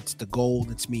 It's the goal.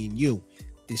 It's me and you.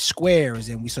 The square is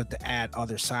then we start to add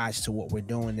other sides to what we're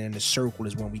doing. Then the circle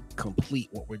is when we complete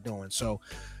what we're doing. So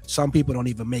some people don't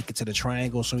even make it to the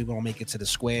triangle. Some people don't make it to the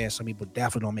square. Some people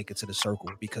definitely don't make it to the circle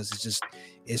because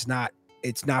it's not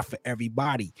for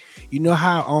everybody. You know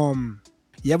how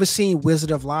you ever seen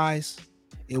Wizard of Lies?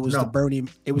 It was the Bernie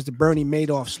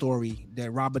Madoff story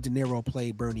that Robert De Niro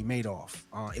played Bernie Madoff.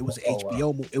 It was an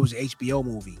HBO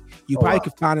movie. You probably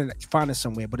could find it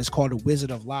somewhere, but it's called The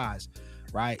Wizard of Lies,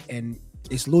 right? And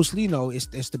it's loosely,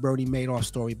 it's the Bernie Madoff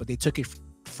story, but they took it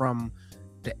from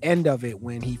the end of it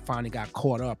when he finally got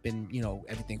caught up and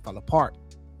everything fell apart.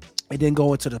 It didn't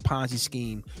go into the Ponzi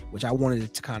scheme, which I wanted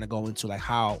it to kind of go into, like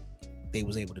how they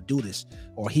was able to do this,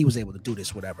 or he was able to do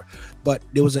this, whatever. But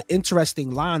there was an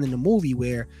interesting line in the movie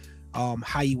where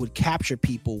how you would capture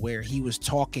people, where he was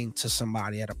talking to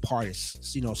somebody at a party,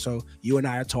 so you and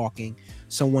I are talking,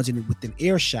 someone's within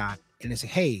earshot, and they say,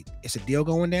 hey, it's a deal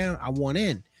going down, I want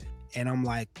in. And I'm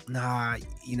like, nah,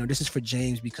 this is for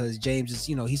James because James is,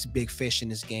 he's a big fish in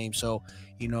this game. So,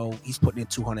 he's putting in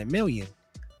 200 million.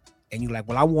 And you're like,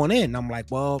 well, I want in. And I'm like,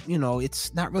 well,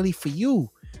 it's not really for you.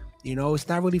 It's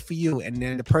not really for you. And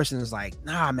then the person is like,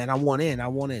 nah, man, I want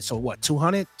in. So what,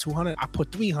 200? I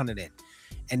put 300 in.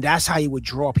 And that's how he would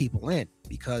draw people in,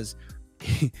 because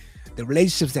the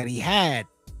relationships that he had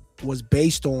was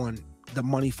based on the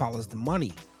money follows the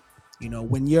money.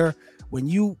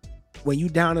 When you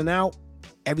down and out,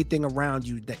 everything around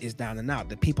you that is down and out.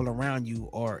 The people around you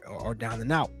are down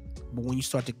and out. But when you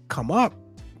start to come up,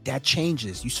 that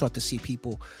changes. You start to see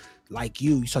people like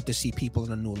you. You start to see people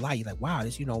in a new light. You're like, wow,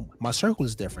 this, my circle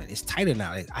is different. It's tighter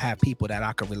now. I have people that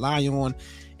I can rely on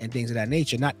and things of that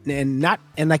nature.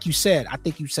 And like you said, I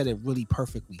think you said it really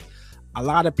perfectly. A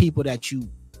lot of people that you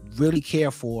really care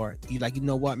for, you like, you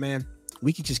know what, man,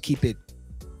 we can just keep it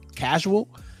casual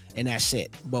and that's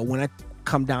it. But when I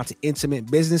come down to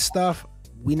intimate business stuff,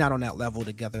 we not on that level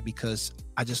together because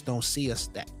I just don't see us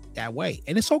that way.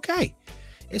 And it's okay.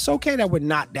 It's okay that we're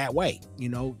not that way.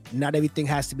 Not everything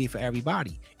has to be for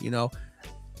everybody.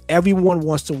 Everyone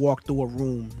wants to walk through a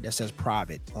room that says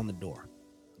private on the door.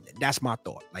 That's my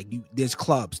thought. Like there's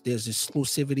clubs, there's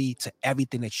exclusivity to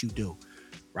everything that you do,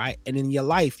 right? And in your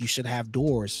life, you should have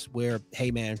doors where,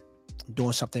 hey man,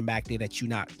 doing something back there that you're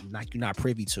not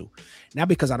privy to. Not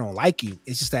because I don't like you,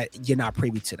 it's just that you're not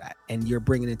privy to that, and you're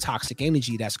bringing in toxic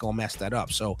energy that's gonna mess that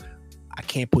up. So I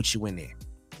can't put you in there.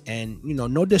 And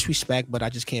no disrespect, but I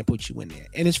just can't put you in there,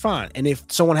 and it's fine. And if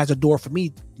someone has a door for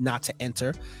me not to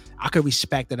enter, I could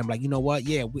respect that. I'm like, you know what?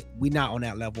 Yeah, we not on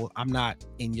that level. I'm not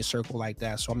in your circle like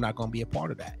that, so I'm not going to be a part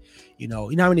of that. You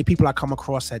know how many people I come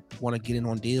across that want to get in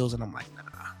on deals, and I'm like, nah,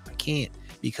 I can't,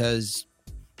 because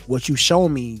what you've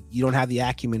shown me, you don't have the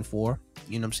acumen for.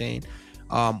 You know what I'm saying?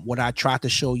 What I tried to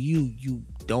show you, you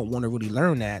don't want to really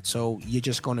learn that, so you're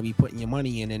just going to be putting your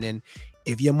money in, and then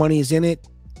if your money is in it,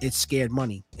 it's scared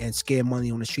money, and scared money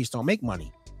on the streets don't make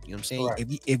money. You know what I'm saying?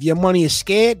 Right. If your money is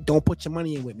scared, don't put your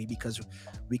money in with me, because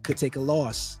we could take a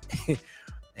loss.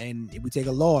 And if we take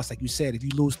a loss, like you said, if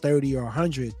you lose 30 or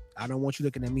 100, I don't want you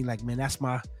looking at me like, man,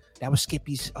 that was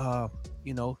Skippy's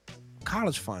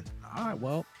college fund. All right,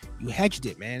 well, you hedged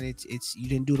it, man. It's you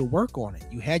didn't do the work on it.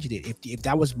 You hedged it. If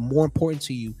that was more important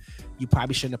to you, you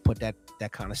probably shouldn't have put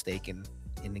that kind of stake in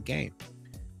the game.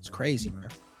 It's crazy, man.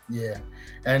 Yeah.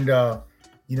 And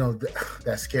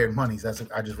that scared money.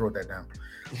 I just wrote that down.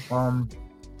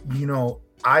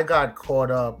 I got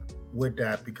caught up with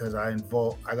that because I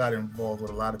got involved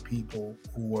with a lot of people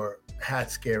who had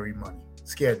scared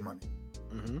money.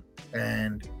 Mm-hmm.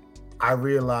 And I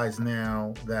realize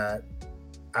now that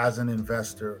as an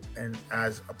investor and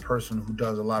as a person who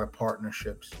does a lot of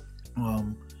partnerships,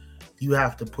 you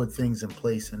have to put things in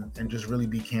place and just really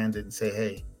be candid and say,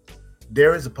 hey,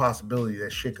 there is a possibility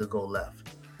that shit could go left.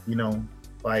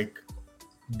 Like,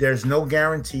 there's no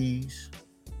guarantees,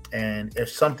 and if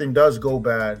something does go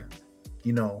bad,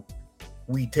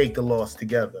 we take the loss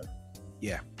together.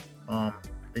 Yeah.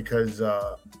 Because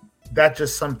that's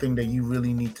just something that you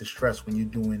really need to stress when you're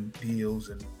doing deals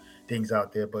and things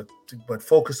out there. But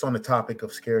focus on the topic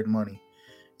of scared money.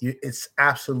 It's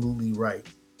absolutely right,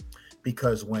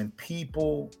 because when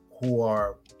people who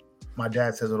are, my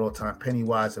dad says it all the time, penny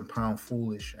wise and pound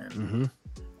foolish, and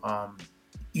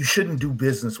you shouldn't do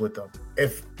business with them.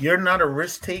 If you're not a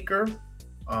risk taker,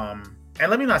 and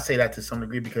let me not say that to some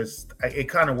degree, because it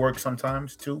kind of works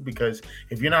sometimes too, because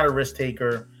if you're not a risk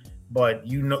taker, but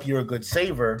you're a good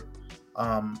saver,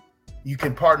 you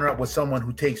can partner up with someone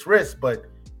who takes risks, but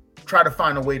try to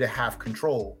find a way to have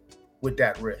control with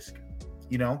that risk,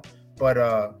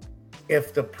 But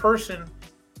if the person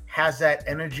has that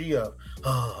energy of,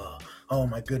 oh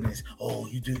my goodness, oh,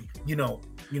 you do, don't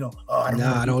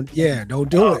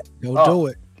do it. Don't do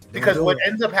it. Because what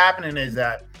ends up happening is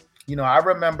that, I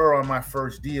remember on my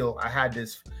first deal, I had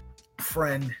this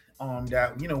friend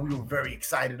that, we were very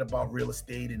excited about real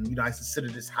estate, and, I used to sit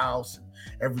at his house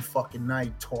every fucking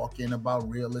night talking about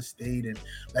real estate and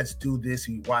let's do this.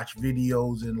 And watch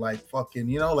videos and like fucking,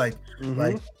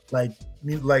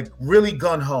 like really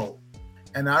gun ho.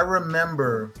 And I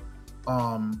remember,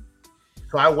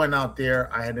 so I went out there,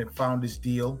 I had found this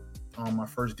deal, my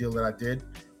first deal that I did.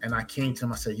 And I came to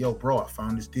him, I said, yo, bro, I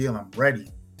found this deal, I'm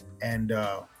ready. And,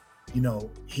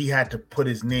 he had to put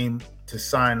his name to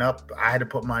sign up. I had to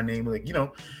put my name, like,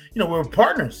 we were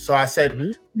partners. So I said,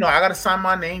 I got to sign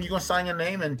my name. You're going to sign your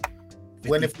name. And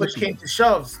when the push came to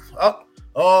shoves, but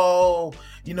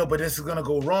this is going to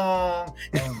go wrong.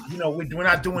 And, we're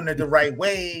not doing it the right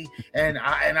way. And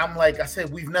I'm like, I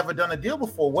said, we've never done a deal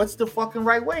before. What's the fucking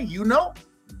right way?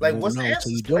 Like, what's the answer? So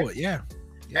you do it. Yeah.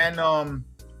 And,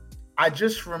 I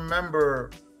just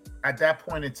remember at that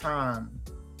point in time,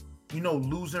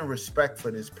 losing respect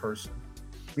for this person,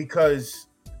 because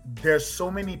there's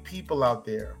so many people out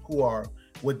there who are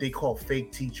what they call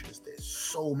fake teachers. There's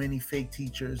so many fake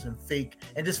teachers and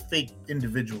just fake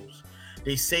individuals.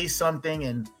 They say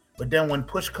something, but then when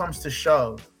push comes to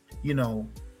shove, they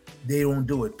don't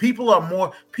do it. People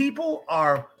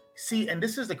are, and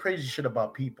this is the crazy shit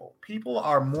about people. People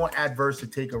are more adverse to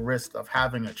take a risk of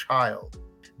having a child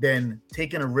than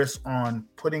taking a risk on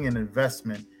putting an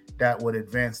investment that would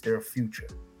advance their future.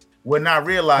 We're not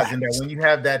realizing that when you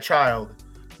have that child,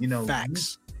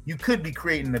 facts. You could be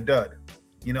creating a dud,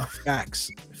 Facts.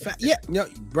 Yeah,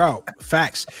 bro,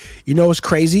 facts. What's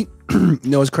crazy?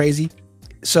 What's crazy?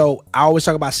 So I always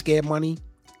talk about scared money,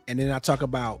 and then I talk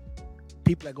about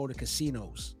people that go to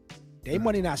casinos. They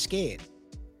money not scared.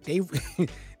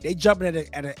 They jumping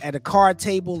at a card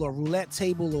table or roulette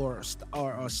table or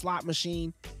a slot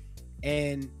machine,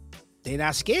 and they're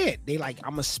not scared. They like,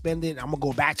 I'm gonna spend it. I'm gonna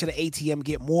go back to the ATM,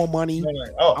 get more money.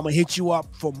 I'm gonna hit you up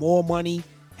for more money.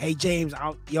 Hey James,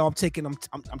 I'm taking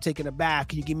a bath.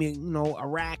 Can you give me a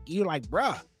rack? You're like,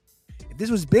 bruh, if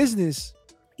this was business,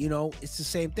 it's the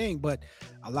same thing. But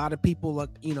a lot of people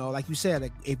look, like you said,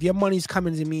 like, if your money's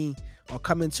coming to me or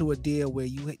coming to a deal where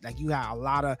you have a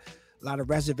lot of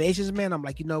reservations, man, I'm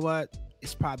like, you know what?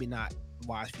 It's probably not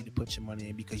wise for you to put your money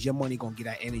in, because your money gonna get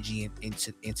that energy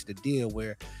into the deal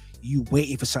where you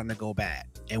waiting for something to go bad.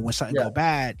 And when something Yeah. go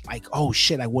bad, like, oh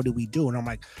shit, like what did we do? And I'm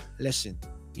like, listen,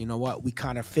 you know what? We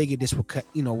kind of figured this would,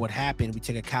 what happened. We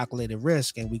take a calculated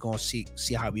risk, and we gonna see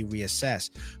how we reassess.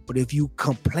 But if you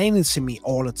complaining to me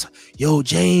all the time, yo,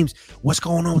 James, what's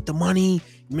going on with the money?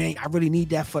 Man, I really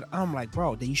need that for. I'm like,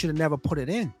 bro, then you should have never put it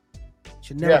in.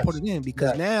 Should never Yes. put it in,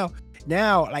 because now,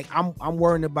 like I'm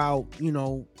worrying about,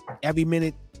 every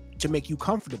minute to make you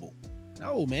comfortable.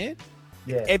 No, man.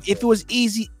 Yeah. If it was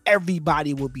easy,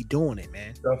 everybody would be doing it,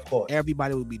 man. Of course.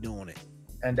 Everybody would be doing it.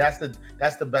 And that's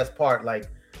the best part. Like,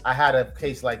 I had a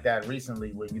case like that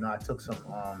recently where, I took some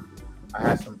I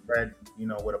had some bread,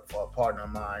 with a partner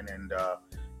of mine, and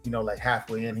like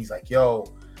halfway in, he's like, yo,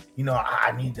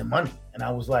 I need the money. And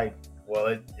I was like,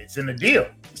 well, it's in the deal.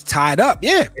 It's tied up.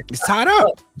 Yeah, it's tied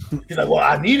up. He's like, well,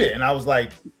 I need it. And I was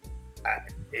like,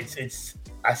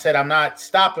 I said, I'm not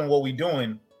stopping what we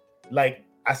doing. Like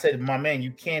I said, my man,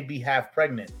 you can't be half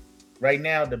pregnant. Right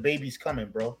now, the baby's coming,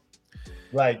 bro.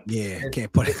 Like, yeah,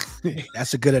 can't put it.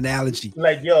 That's a good analogy.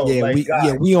 Like, yo, yeah, like,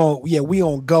 we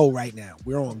on go right now.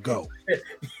 We're on go.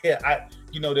 Yeah,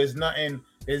 there's nothing.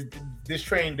 There's this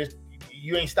train.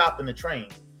 You ain't stopping the train,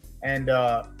 and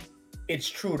it's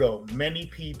true though. Many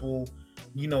people,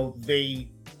 they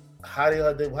how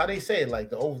they say it, like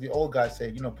the old guy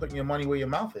said, putting your money where your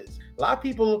mouth is. A lot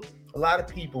of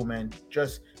people, man,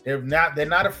 just they're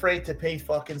not afraid to pay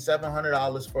fucking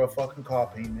 $700 for a fucking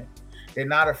car payment. They're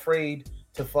not afraid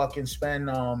to fucking spend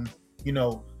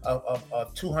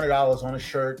 $200 on a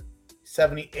shirt,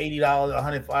 $70,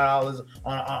 $80, $105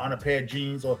 on a pair of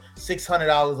jeans, or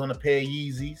 $600 on a pair of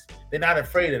Yeezys. They're not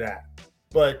afraid of that.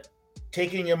 But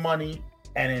taking your money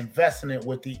and investing it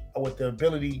with the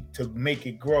ability to make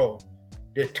it grow,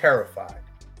 they're terrified.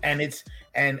 And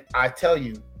I tell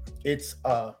you, it's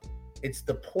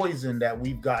the poison that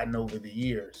we've gotten over the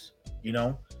years,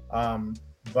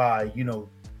 by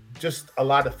just a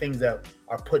lot of things that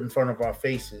are put in front of our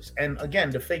faces. And again,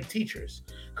 the fake teachers,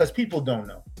 because people don't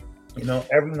know.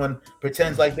 Everyone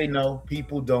pretends like they know.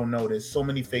 People don't know. There's so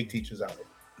many fake teachers out there.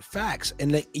 Facts.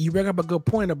 And you bring up a good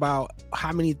point about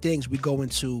how many things we go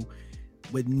into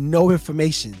with no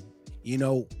information.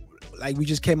 Like we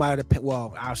just came out of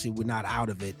obviously we're not out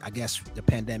of it. I guess the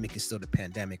pandemic is still the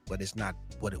pandemic, but it's not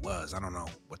what it was. I don't know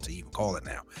what to even call it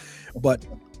now. But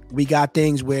we got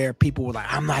things where people were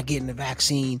like, I'm not getting the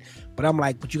vaccine. But I'm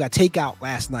like, but you got takeout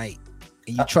last night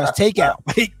and you trust takeout.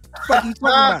 Like, what are you talking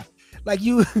about? Like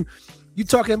you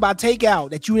talking about takeout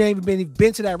that you ain't even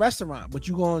been to that restaurant, but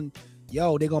you going,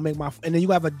 yo, they're gonna make and then you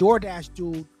have a DoorDash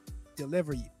dude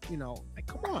deliver you. Like,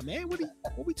 come on, man. What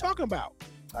we talking about?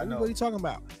 I know. What are you talking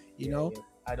about?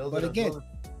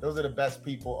 Those are the best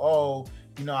people. Oh,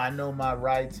 I know my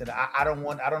rights, and I don't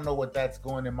know what that's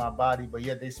going in my body, but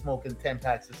yet they smoking 10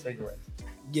 packs of cigarettes.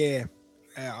 Yeah.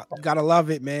 You gotta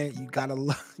love it, man. You gotta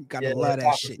love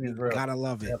that shit. You gotta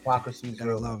love it. Hypocrisy is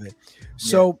real. Love it.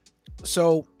 So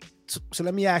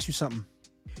let me ask you something.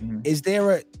 Mm-hmm.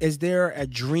 Is there a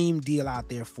dream deal out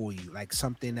there for you? Like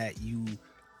something that you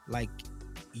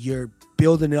you're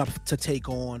building up to take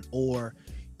on, or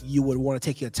you would want to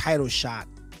take your title shot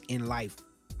in life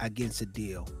against a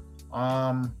deal?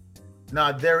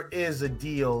 Now there is a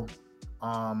deal,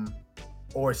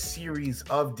 or a series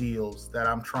of deals that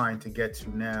I'm trying to get to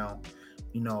now.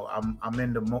 I'm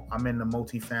in the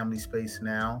multifamily space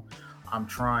now. I'm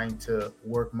trying to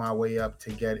work my way up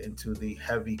to get into the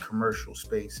heavy commercial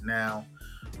space now.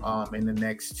 In the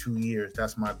next 2 years,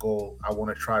 that's my goal. I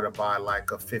want to try to buy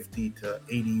like a 50 to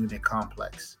 80 unit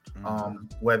complex.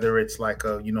 Whether it's like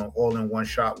a all in one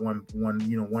shot, one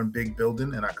big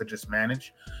building, and I could just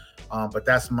manage. But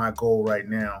that's my goal right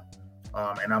now,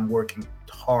 and I'm working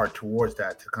hard towards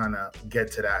that to kind of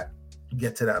get to that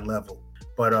level.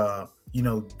 But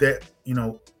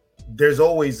there's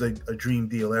always a dream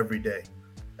deal every day,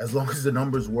 as long as the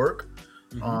numbers work.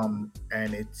 And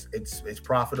it's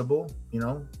profitable.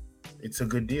 It's a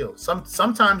good deal.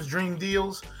 Sometimes dream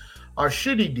deals are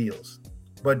shitty deals,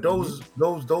 but those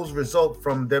result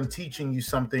from them teaching you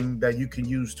something that you can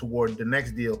use toward the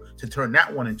next deal to turn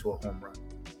that one into a home run.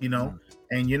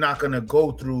 And you're not gonna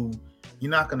go through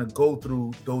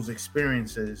those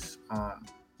experiences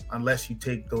unless you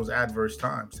take those adverse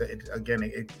times.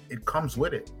 It comes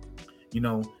with it.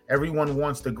 Everyone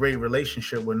wants the great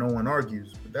relationship where no one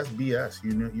argues, but that's BS.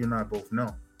 You're not both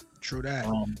know. True that.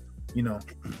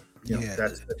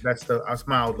 That's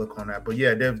my outlook on that. But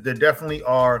yeah, there definitely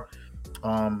are.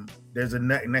 There's a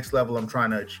next level I'm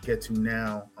trying to get to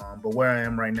now. But where I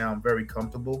am right now, I'm very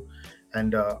comfortable,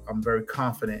 and I'm very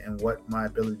confident in what my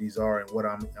abilities are and what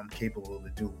I'm capable to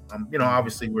do.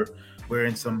 Obviously we're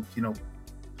in some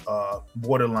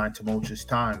borderline tumultuous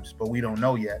times, but we don't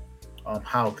know yet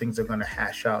how things are going to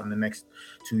hash out in the next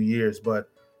 2 years. But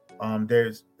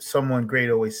there's someone great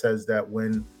always says that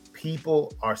when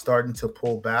people are starting to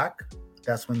pull back,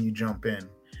 that's when you jump in.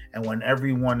 And when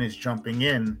everyone is jumping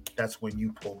in, that's when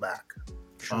you pull back.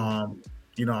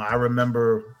 I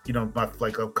remember,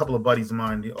 like a couple of buddies of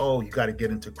mine, you got to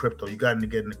get into crypto. You got to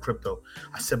get into crypto.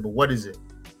 I said, but what is it?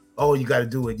 Oh, you got to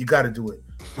do it. You got to do it.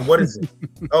 But what is it?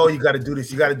 Oh, you got to do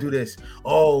this. You got to do this.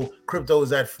 Oh, crypto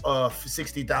is at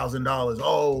 $60,000.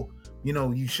 Oh,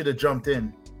 you should have jumped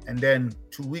in. And then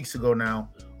 2 weeks ago now,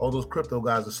 all those crypto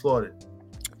guys are slaughtered.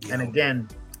 Yeah. And again,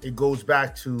 it goes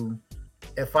back to,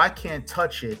 if I can't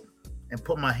touch it and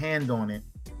put my hand on it,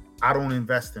 I don't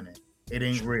invest in it. It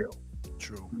ain't real.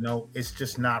 True. It's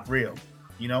just not real.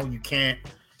 You can't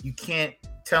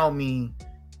tell me,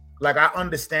 like, I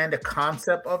understand the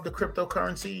concept of the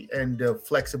cryptocurrency and the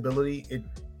flexibility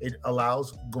it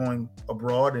allows going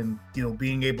abroad and,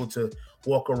 being able to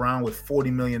walk around with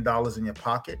 $40 million in your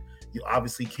pocket. You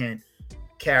obviously can't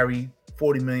carry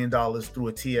 $40 million through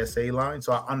a TSA line.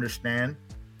 So I understand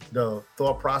the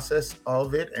thought process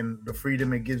of it and the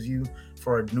freedom it gives you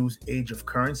for a new age of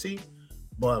currency.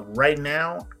 But right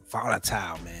now,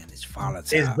 volatile, man. It's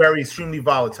volatile. It's very extremely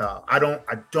volatile. I don't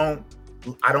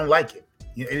like it.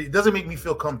 It doesn't make me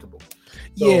feel comfortable.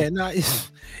 So, yeah, no,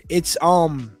 it's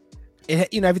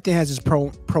everything has its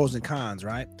pros and cons,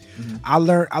 right? Mm-hmm. I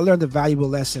learned a valuable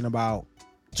lesson about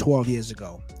 12 years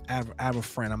ago. I have a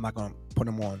friend. I'm not gonna put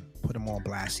him on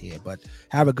blast here, but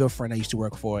I have a good friend that used to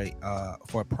work for a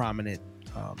prominent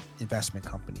investment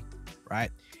company, right?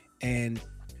 And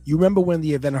you remember when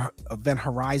the Event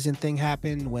Horizon thing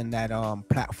happened, when that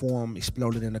platform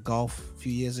exploded in the Gulf a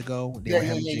few years ago? Yeah.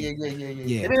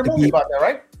 They made a movie about that,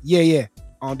 right? Yeah.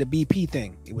 On the BP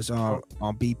thing. It was on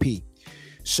BP.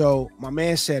 So my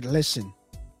man said, listen,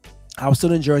 I was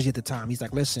still in Jersey at the time. He's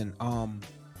like, listen,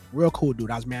 real cool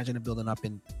dude. I was managing a building up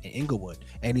in Inglewood.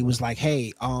 And he was like,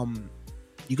 hey,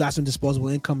 you got some disposable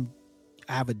income?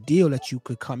 I have a deal that you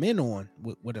could come in on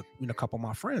with a couple of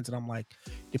my friends. And I'm like,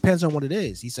 depends on what it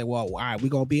is. He said, well, all right, we're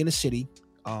going to be in the city.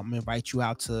 Invite you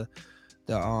out to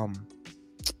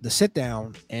the sit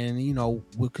down and,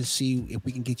 we could see if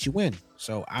we can get you in.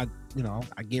 So I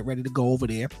get ready to go over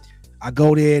there. I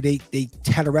go there. They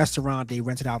had a restaurant. They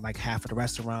rented out like half of the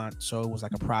restaurant. So it was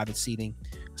like a private seating.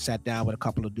 Sat down with a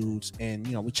couple of dudes and,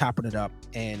 we chopping it up,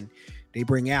 and they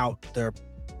bring out their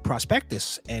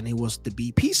prospectus, and it was the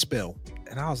BP spill.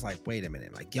 And I was like, wait a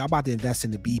minute, like, y'all about to invest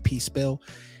in the BP spill?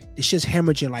 It's just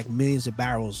hemorrhaging like millions of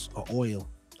barrels of oil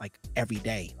like every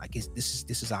day. Like this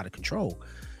is out of control.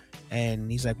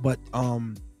 And he's like, but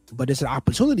there's an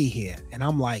opportunity here. And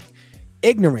I'm like,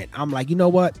 ignorant. I'm like, you know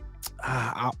what?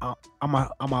 I'm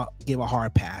gonna give a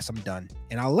hard pass. I'm done.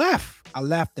 And I left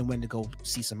and went to go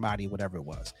see somebody, whatever it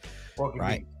was.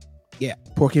 Right? Yeah,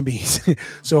 pork and beans.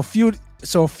 So a few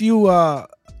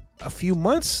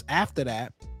months after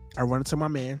that, I run into my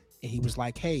man, and he was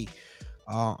like, hey,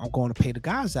 I'm going to pay the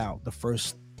guys out the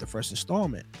first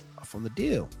installment from the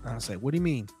deal. And I was like, what do you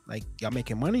mean? Like, y'all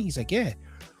making money? He's like, yeah.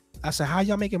 I said, how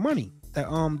y'all making money? The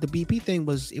BP thing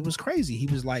was crazy. He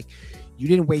was like, you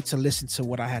didn't wait to listen to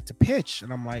what I had to pitch.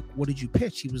 And I'm like, what did you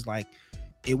pitch? He was like,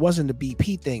 it wasn't the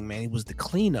BP thing, man. It was the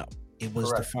cleanup. It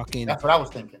was Correct. The fucking. That's what I was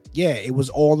thinking. Yeah, it was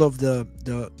all of the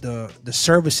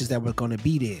services that were going to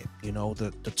be there.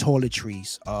 The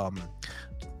toiletries,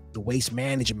 the waste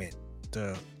management,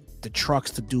 the trucks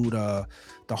to do the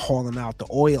hauling out the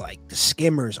oil, like the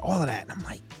skimmers, all of that. And I'm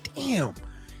like, damn.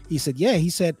 He said, yeah. He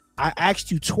said, I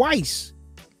asked you twice.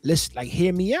 Let's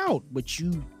hear me out, but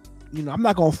I'm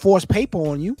not gonna force paper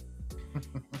on you.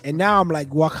 And now I'm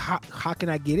like, well, how can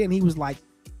I get in? He was like,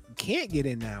 you can't get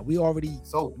in now. We're already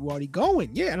going.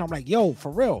 Yeah. And I'm like, yo,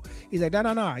 for real. He's like,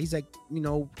 no. He's like,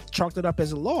 chalked it up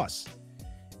as a loss.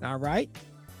 All right.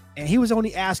 And he was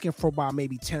only asking for about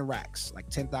maybe 10 racks, like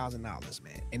 $10,000,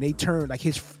 man. And they turned like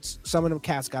some of them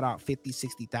cats got out 50,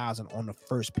 60,000 on the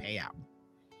first payout.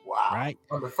 Wow. Right.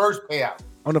 On the first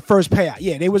payout.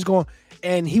 Yeah. They was going,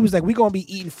 and he was like, we're going to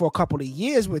be eating for a couple of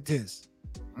years with this.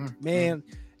 Man,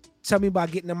 tell me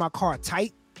about getting in my car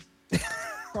tight.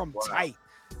 I'm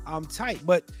tight.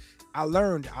 But I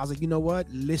learned, I was like, you know what?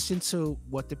 Listen to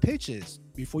what the pitch is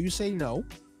before you say no.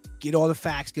 Get all the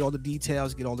facts, get all the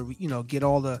details, get all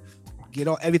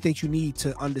everything you need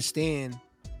to understand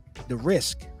the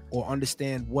risk or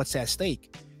understand what's at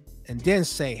stake. And then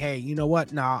say, hey, you know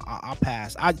what? Nah, I'll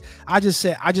pass. I just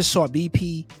saw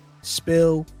BP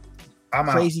spill,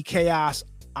 crazy chaos.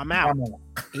 I'm out.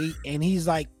 And he's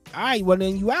like, all right, well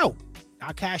then you out.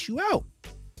 I'll cash you out.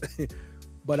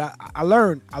 But I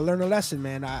learned a lesson,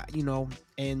 man.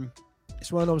 And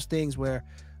it's one of those things where,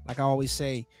 like I always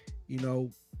say, you know,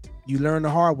 you learn the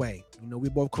hard way. You know, we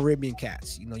both Caribbean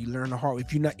cats. You know, you learn the hard.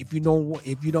 If you don't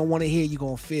want to hear, you're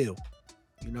gonna feel.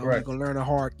 You know, Correct. you're gonna learn a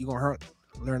hard. You're gonna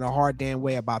learn a hard damn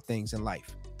way about things in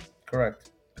life. Correct,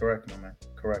 my man.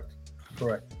 Correct.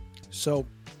 So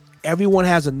everyone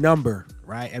has a number,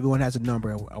 right? Everyone has a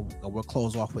number. We'll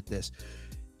close off with this.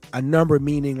 A number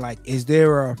meaning, like, is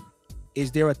there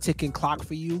a ticking clock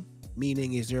for you?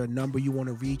 Meaning, is there a number you want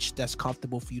to reach that's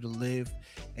comfortable for you to live?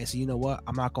 And so, you know what?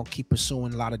 I'm not going to keep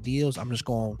pursuing a lot of deals. I'm just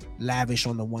going to lavish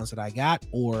on the ones that I got.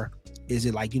 Or is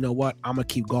it like, you know what? I'm going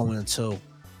to keep going until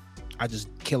I just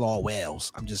kill all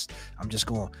whales. I'm just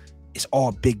going, it's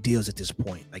all big deals at this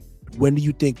point. Like, when do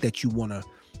you think that you want to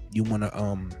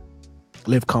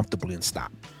live comfortably and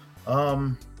stop?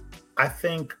 I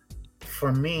think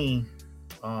for me,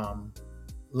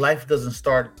 life doesn't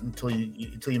start until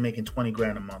you're making 20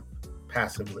 grand a month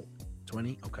passively.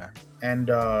 20? Okay. And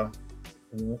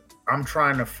I'm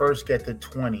trying to first get to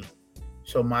 20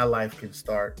 so my life can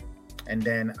start. And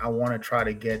then I want to try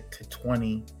to get to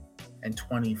 20 and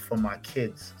 20 for my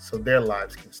kids so their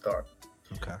lives can start.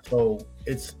 Okay. So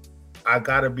I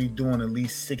got to be doing at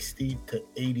least 60 to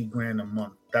 80 grand a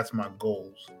month. That's my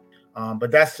goals.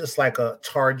 But that's just like a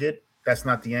target. That's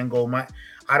not the end goal.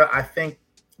 I think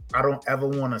I don't ever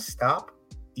want to stop.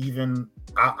 Even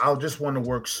I'll just want to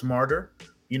work smarter,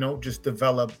 you know, just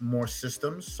develop more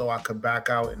systems so I could back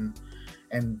out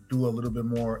and do a little bit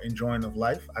more enjoying of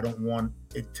life. I don't want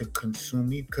it to consume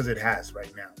me because it has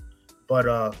right now.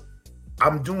 But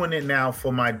I'm doing it now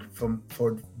for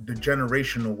the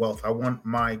generational wealth. I want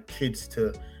my kids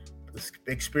to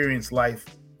experience life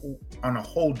on a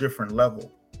whole different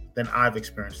level than I've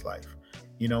experienced life.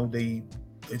 You know,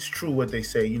 it's true what they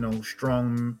say, you know,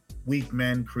 weak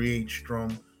men create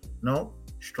strong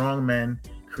men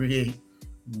create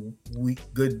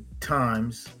good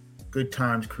times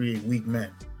create weak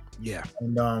men. Yeah.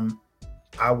 And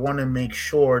I want to make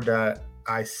sure that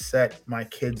I set my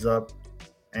kids up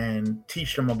and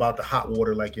teach them about the hot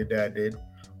water like your dad did.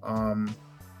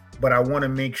 But I want to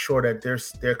make sure that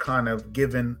they're kind of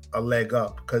given a leg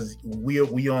up, because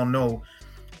we all know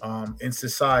in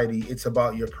society it's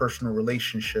about your personal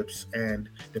relationships and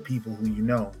the people who you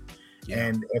know. Yeah.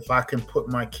 And if I can put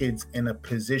my kids in a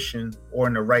position or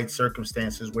in the right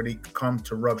circumstances where they come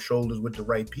to rub shoulders with the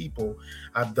right people,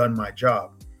 I've done my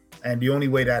job. And the only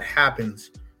way that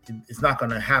happens, it's not going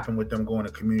to happen with them going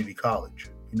to community college,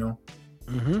 you know?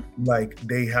 Mm-hmm. Like,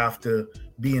 they have to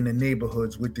be in the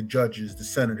neighborhoods with the judges, the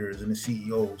senators, and the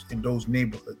CEOs in those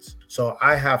neighborhoods. So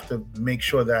I have to make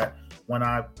sure that when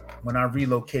I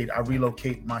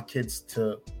relocate my kids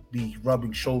to be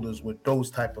rubbing shoulders with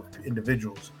those type of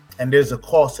individuals. And there's a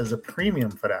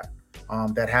premium for that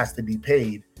that has to be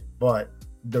paid. But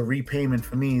the repayment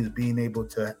for me is being able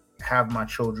to have my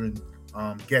children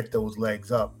get those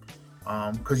legs up.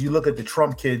 Because you look at the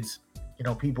Trump kids, you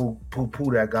know, people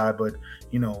poo-poo that guy, but,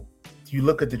 you know, you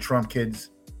look at the Trump kids,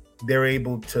 they're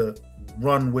able to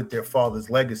run with their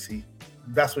father's legacy.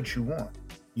 That's what you want.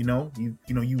 You know,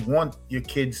 you want your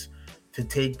kids to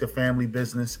take the family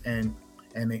business and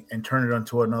turn it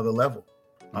onto another level.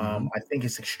 Mm-hmm. I think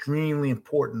it's extremely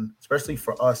important, especially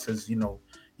for us as, you know,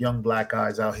 young black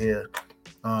guys out here,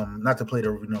 not to play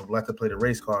the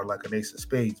race card like an ace of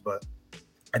spades, but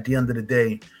at the end of the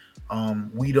day,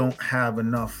 we don't have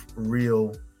enough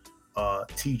real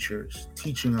teachers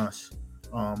teaching us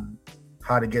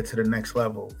how to get to the next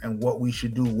level and what we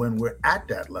should do when we're at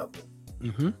that level.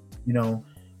 Mm-hmm. You know,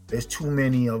 there's too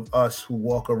many of us who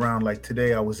walk around. Like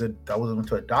today, I went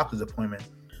to a doctor's appointment.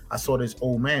 I saw this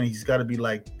old man. He's got to be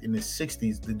like in his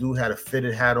 60s. The dude had a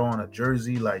fitted hat on, a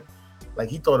jersey, like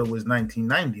he thought it was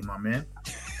 1990, my man.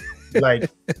 like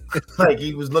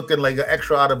he was looking like an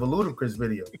extra out of a Ludacris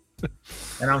video.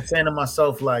 And I'm saying to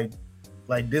myself, like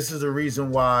this is the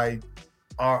reason why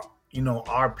our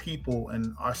people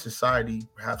and our society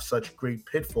have such great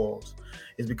pitfalls,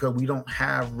 is because we don't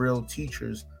have real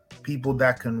teachers, people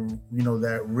that can, you know,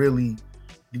 that really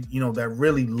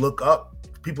look up,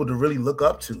 people to really look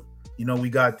up to. You know, we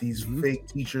got these mm-hmm. fake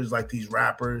teachers like these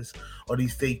rappers, or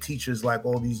these fake teachers like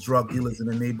all these drug dealers in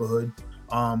the neighborhood,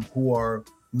 who are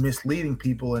misleading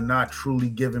people and not truly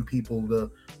giving people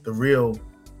the real,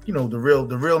 you know, the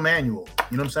real manual.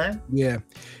 You know what I'm saying? Yeah.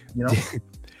 You know,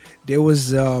 there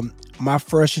was my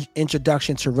first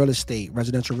introduction to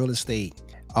residential real estate.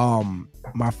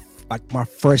 My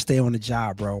first day on the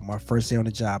job, bro.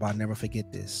 I'll never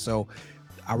forget this. So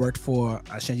I worked for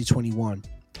Ashanti 21,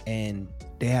 and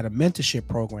they had a mentorship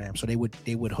program. So they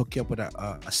would hook you up with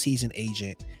a seasoned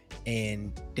agent,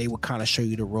 and they would kind of show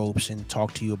you the ropes and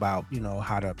talk to you about, you know,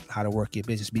 how to work your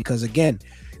business. Because again,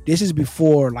 this is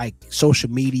before like social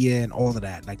media and all of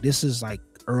that. Like this is like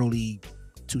early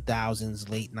 2000s,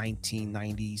 late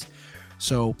 1990s.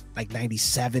 So like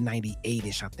 97,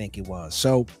 98-ish, I think it was.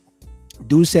 So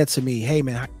dude said to me, hey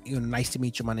man, you know, nice to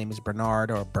meet you. My name is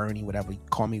Bernard or Bernie, whatever.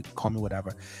 Call me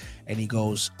whatever. And he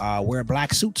goes, wear a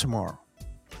black suit tomorrow.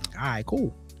 All right,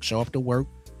 cool. Show up to work,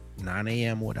 9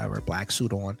 a.m. or whatever, black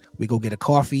suit on. We go get a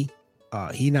coffee.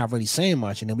 He not really saying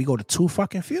much. And then we go to 2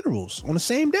 fucking funerals on the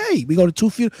same day. We go to 2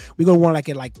 funerals. We go to one like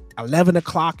at like 11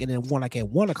 o'clock and then one like at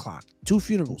 1 o'clock. 2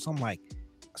 funerals. I'm like,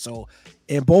 so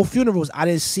in both funerals, I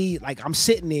didn't see, like, I'm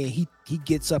sitting there. He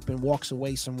gets up and walks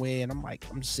away somewhere, and I'm like,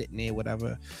 I'm sitting there,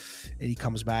 whatever. And he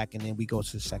comes back, and then we go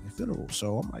to the second funeral.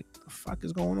 So I'm like, the fuck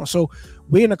is going on? So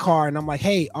we're in the car, and I'm like,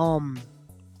 hey,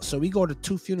 so we go to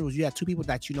 2 funerals. You have 2 people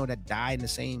that you know that died in the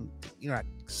same, you know,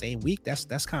 same week.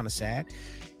 That's kind of sad.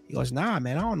 He goes, nah,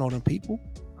 man, I don't know them people.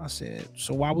 I said,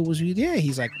 so why was you there?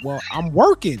 He's like, well, I'm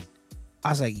working.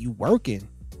 I was like, you working?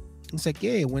 He's like,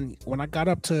 yeah, when I got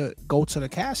up to go to the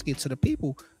casket to the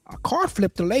people, a car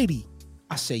flipped the lady.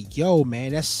 I said, yo,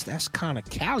 man, that's kind of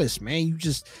callous, man. You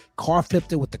just car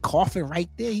flipped it with the coffin right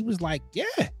there. He was like,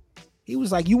 yeah. He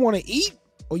was like, you want to eat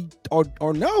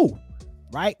or no,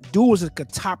 right? Dude was like a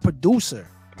top producer,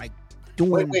 like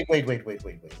doing. Wait.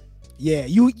 Yeah,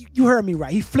 you heard me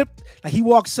right. He flipped, like he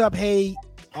walks up, hey,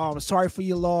 sorry for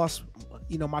your loss.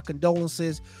 You know, my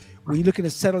condolences. When you're looking to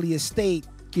settle the estate,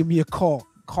 give me a call.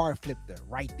 Car flipped her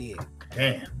right there.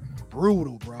 Damn.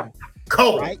 Brutal, bro.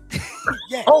 Cold. Right?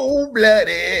 Yeah.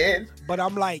 Cold-blooded. But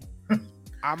I'm like,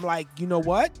 you know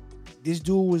what? This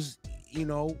dude was, you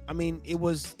know, I mean, it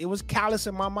was callous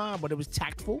in my mind, but it was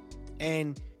tactful.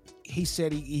 And he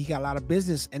said he got a lot of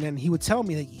business. And then he would tell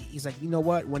me, he's like, you know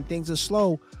what? When things are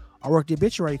slow, I work the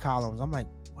obituary columns. I'm like,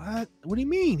 what? What do you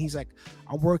mean? He's like,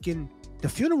 I'm working the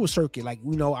funeral circuit. Like,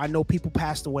 you know, I know people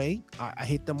passed away. I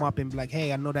hit them up and be like,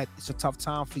 hey, I know that it's a tough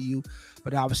time for you,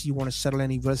 but obviously you want to settle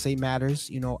any real estate matters.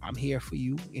 You know, I'm here for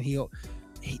you. And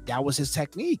that was his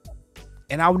technique.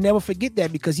 And I would never forget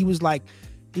that, because he was like,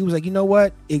 you know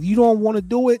what? If you don't want to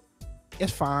do it,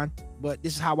 it's fine. But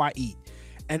this is how I eat.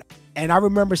 And I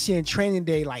remember seeing Training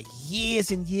Day like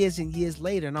years and years and years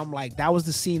later. And I'm like, that was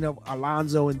the scene of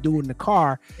Alonzo and dude in the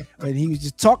car. And he was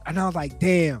just talking. And I was like,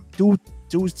 damn,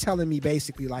 dude's telling me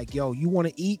basically like, yo, you want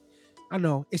to eat? I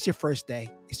know it's your first day.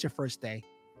 It's your first day.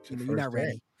 You know, you're not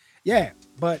ready. Yeah.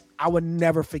 But I would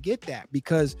never forget that,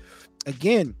 because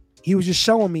again, he was just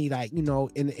showing me, like, you know,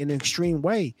 in an extreme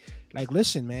way, like,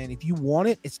 listen, man, if you want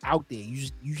it, it's out there.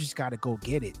 You just got to go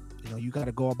get it. You know, you got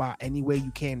to go about any way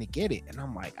you can to get it. And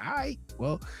I'm like, all right,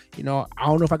 well, you know, I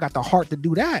don't know if I got the heart to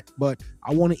do that, but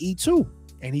I want to eat too.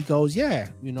 And he goes, yeah,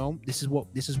 you know, this is what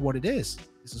it is.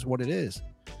 This is what it is.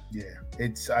 Yeah,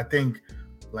 I think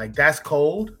like that's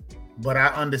cold, but I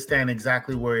understand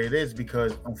exactly where it is,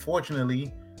 because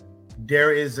unfortunately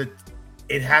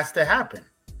it has to happen.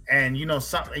 And you know,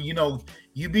 something, you know,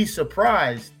 you'd be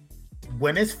surprised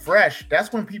when it's fresh.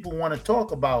 That's when people want to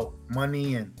talk about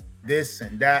money and this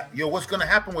and that. Yo, what's gonna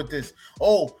happen with this?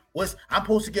 Oh, I'm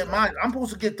supposed to get mine. I'm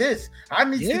supposed to get this. I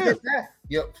need to get that.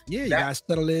 Yep. Yeah, you gotta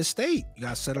settle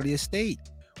the estate.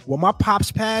 When my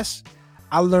pops passed,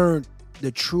 I learned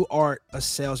the true art of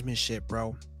salesmanship,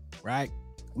 bro. Right?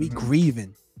 We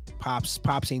grieving.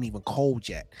 Pops ain't even cold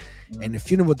yet. And the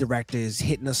funeral director is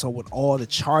hitting us up with all the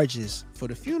charges for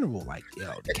the funeral. Like,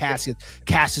 yo, the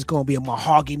casket's gonna be a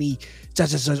mahogany,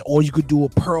 or you could do a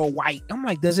pearl white. I'm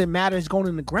like, does it matter? It's going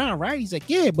in the ground, right? He's like,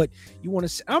 yeah, but you want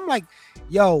to. I'm like,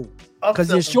 yo, because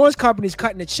the insurance company's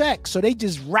cutting the check, so they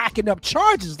just racking up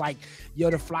charges. Like, yo,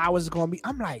 the flowers are gonna be.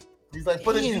 I'm like, he's like,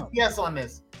 put a GPS on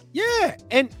this. Yeah,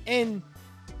 and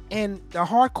the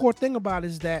hardcore thing about it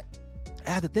is that I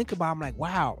had to think about. I'm like,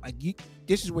 wow, like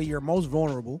this is where you're most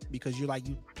vulnerable, because you're like,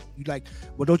 you like,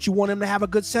 well, don't you want him to have a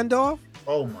good send off?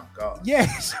 Oh my god. Yeah.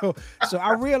 So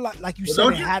I realized, like you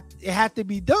said, it had to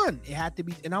be done. It had to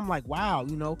be, and I'm like, wow,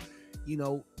 you know,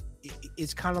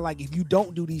 it's kind of like, if you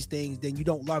don't do these things, then you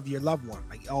don't love your loved one.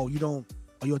 Like, you don't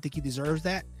think he deserves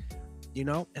that, you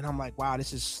know? And I'm like, wow,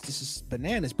 this is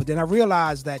bananas. But then I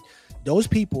realized that those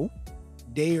people,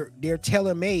 they're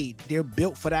tailor-made. They're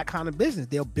built for that kind of business.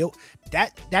 They're built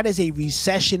that is a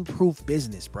recession-proof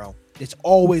business, bro. There's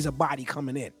always a body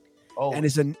coming in. Oh. And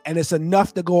it's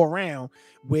enough to go around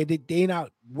where they're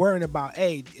not worrying about,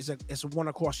 hey, it's a one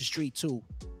across the street too.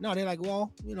 No, they're like,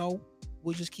 well, you know,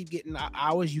 we'll just keep getting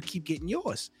ours. You keep getting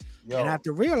yours. Yo, And I have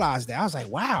to realize that I was like,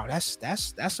 wow,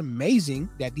 that's amazing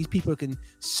that these people can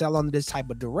sell under this type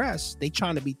of duress. They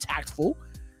trying to be tactful,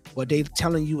 but they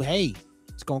telling you, hey,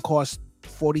 it's gonna cost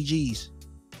 40 G's.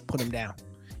 Put them down.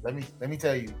 let me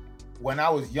tell you, when I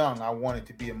was young, I wanted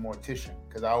to be a mortician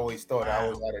because I always thought I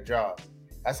always had a job.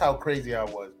 That's how crazy I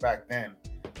was back then.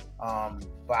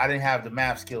 But I didn't have the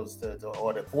math skills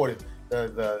or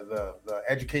the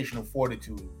educational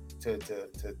fortitude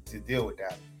to deal with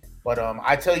that. But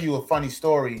I tell you a funny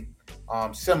story,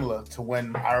 similar to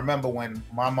when I remember when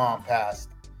my mom passed,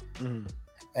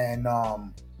 and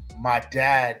my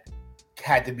dad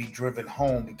had to be driven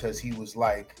home because he was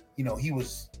like, he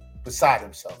was beside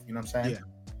himself. You know what I'm saying?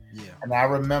 Yeah. And I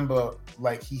remember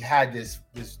like he had this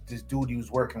dude he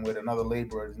was working with, another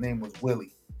laborer. His name was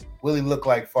Willie. Willie looked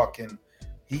like fucking.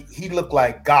 He looked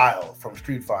like Guile from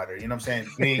Street Fighter. You know what I'm saying?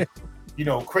 Big,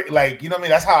 like, you know what I mean?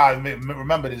 That's how I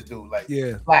remember this dude. Like,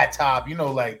 flat top.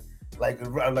 Like a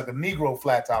Negro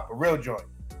flat top, a real joint.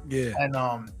 Yeah. And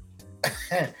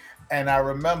and I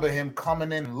remember him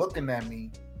coming in and looking at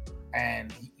me,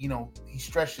 and he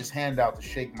stretched his hand out to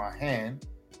shake my hand,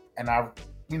 and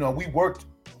we worked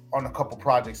on a couple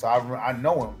projects, so I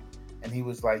know him, and he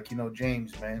was like,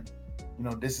 James, man,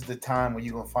 this is the time when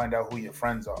you're gonna find out who your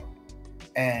friends are.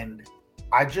 And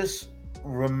I just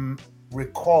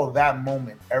recall that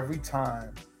moment every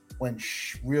time when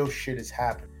real shit is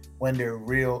happening, when there are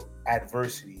real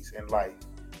adversities in life.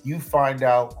 You find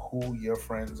out who your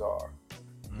friends are.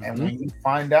 And when you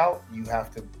find out, you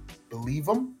have to believe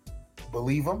them,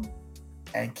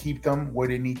 and keep them where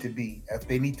they need to be. If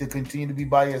they need to continue to be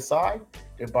by your side,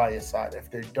 they're by your side. If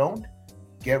they don't,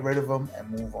 get rid of them and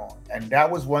move on. And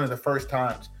that was one of the first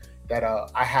times that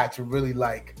I had to really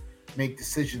like make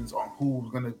decisions on who's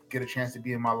gonna get a chance to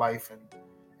be in my life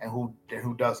and who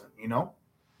doesn't.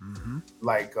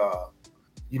 Like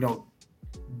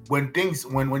when things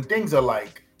are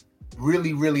like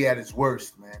really, really at its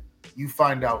worst, man, you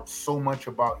find out so much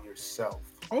about yourself.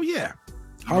 Oh yeah,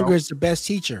 hunger is the best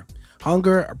teacher.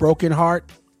 Hunger, a broken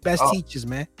heart, best teachers,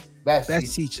 man.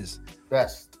 Best teachers.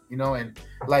 Best. And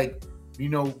like,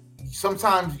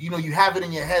 sometimes, you have it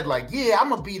in your head like, yeah, I'm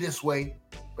gonna be this way.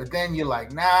 But then you're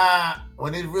like, nah,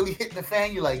 when it really hit the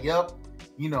fan, you're like, yep,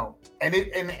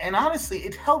 and honestly,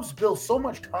 it helps build so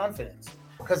much confidence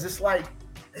because it's like,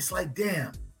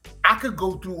 damn, I could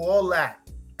go through all that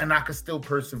and I could still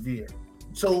persevere.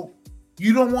 So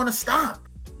you don't want to stop,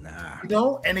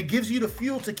 and it gives you the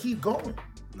fuel to keep going.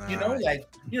 You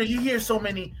hear there's so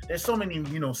many,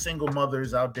 single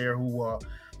mothers out there who are,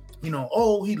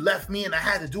 oh, he left me and I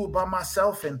had to do it by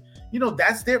myself. And,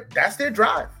 that's their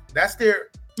drive. That's their,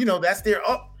 that's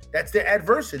their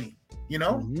adversity,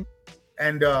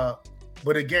 And,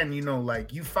 but again,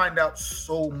 like you find out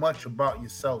so much about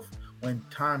yourself when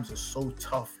times are so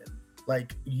tough and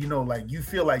like, like you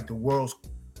feel like the world's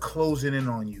closing in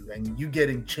on you and you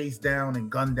getting chased down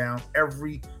and gunned down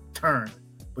every turn.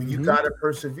 But you gotta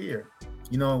persevere.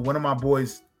 One of my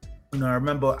boys, I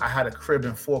remember I had a crib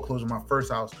in foreclosure, my first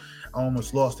house. I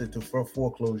almost lost it to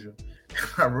foreclosure.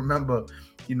 I remember,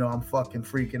 I'm fucking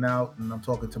freaking out and I'm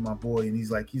talking to my boy and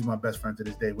he's my best friend to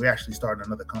this day. We actually started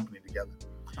another company together.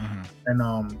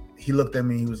 And he looked at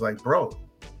me, he was like, bro,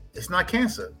 it's not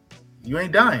cancer. You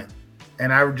ain't dying.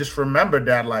 And I just remembered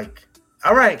that like,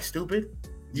 all right, stupid.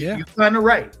 You're kind of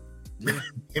right. Yeah.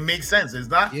 It makes sense. It's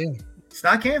not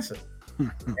cancer.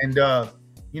 And a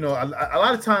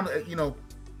lot of times,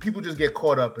 people just get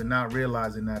caught up in not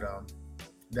realizing that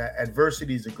that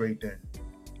adversity is a great thing.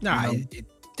 It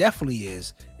definitely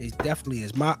is. It definitely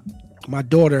is. My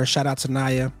daughter, shout out to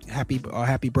Naya. Happy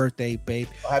birthday, babe.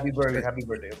 Happy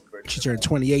birthday. She turned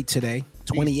 28 today.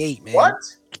 28, man. What?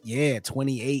 Yeah,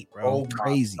 28, bro. Oh,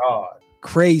 crazy. God.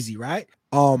 Crazy, right?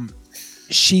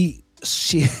 She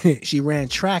ran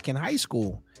track in high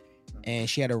school and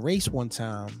she had a race one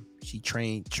time. She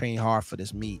trained hard for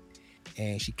this meet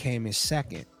and she came in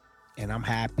second. And I'm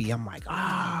happy. I'm like,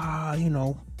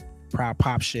 proud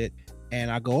pop shit. And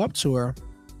I go up to her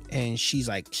and she's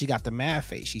like, she got the mad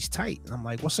face. She's tight. And I'm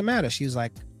like, what's the matter? She's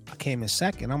like, I came in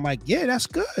second. I'm like, yeah, that's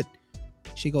good.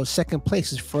 She goes, second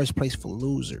place is first place for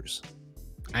losers.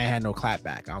 I ain't had no clap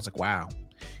back. I was like, wow.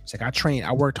 She's like,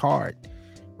 I worked hard,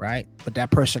 right? But that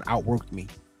person outworked me.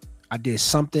 I did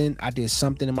something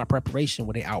in my preparation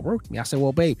where they outworked me. I said,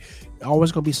 well, babe,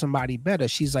 always gonna be somebody better.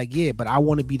 She's like, yeah, but I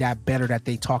want to be that better that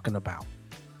they talking about.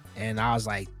 And I was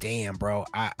like, damn, bro,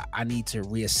 I need to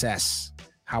reassess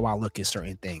how I look at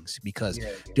certain things because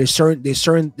there's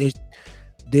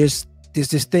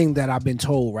this thing that I've been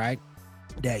told, right?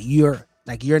 That your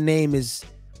name is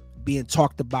being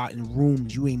talked about in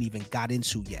rooms you ain't even got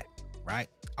into yet, right?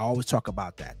 I always talk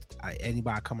about that.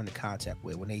 Anybody I come into contact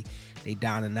with, when they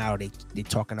down and out, they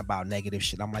talking about negative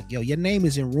shit. I'm like, yo, your name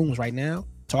is in rooms right now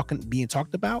being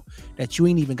talked about that you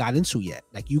ain't even got into yet.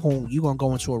 Like you gonna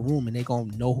go into a room and they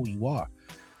gonna know who you are,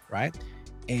 right?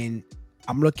 And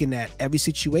I'm looking at every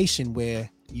situation where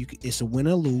it's a win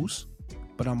or lose,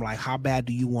 but I'm like, how bad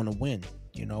do you want to win?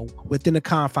 You know, within the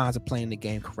confines of playing the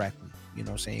game correctly. You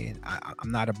know what I'm saying?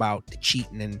 I'm not about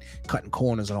cheating and cutting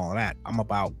corners and all that. I'm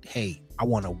about, hey, I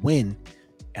want to win,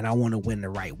 and I want to win the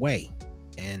right way.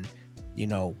 And, you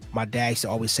know, my dad used to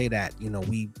always say that, you know,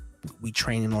 we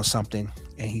training on something,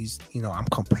 and he's, you know, I'm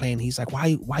complaining. He's like,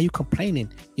 why are you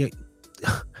complaining?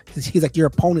 He's like, your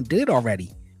opponent did it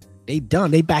already. They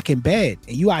done. They back in bed.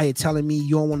 And you out here telling me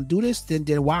you don't want to do this? Then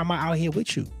why am I out here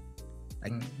with you?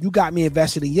 Like, you got me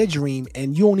invested in your dream,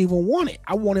 and you don't even want it.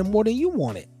 I want it more than you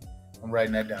want it. I'm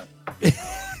writing that down.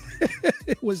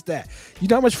 It was that. You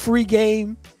know how much free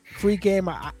game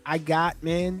I got,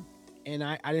 man? And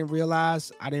I didn't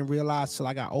realize till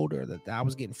I got older that I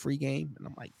was getting free game. And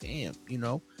I'm like, damn, you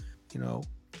know,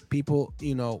 people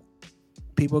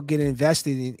get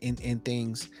invested in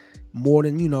things more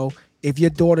than, you know, if your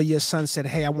daughter, your son said,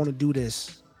 hey, I want to do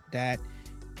this, that,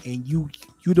 and you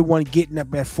the one getting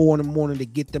up at 4 a.m. to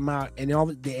get them out, and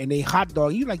they hot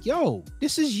dog you, like, yo,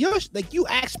 this is yours. Like, you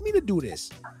asked me to do this.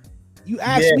 You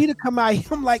asked me to come out here.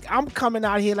 I'm like, I'm coming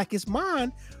out here like it's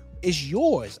mine. It's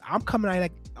yours. I'm coming out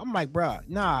like, I'm like, bro,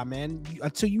 nah, man.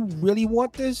 Until you really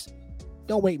want this,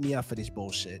 don't wake me up for this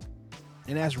bullshit.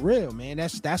 And that's real, man.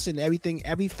 That's in everything,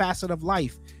 every facet of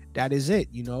life. That is it,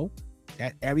 you know.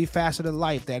 That every facet of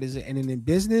life, that is it. And in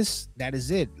business, that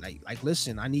is it. Like,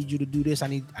 listen, I need you to do this. I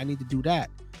need to do that.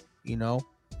 You know,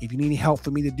 if you need any help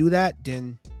for me to do that,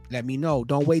 then let me know.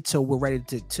 Don't wait till we're ready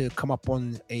to come up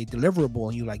on a deliverable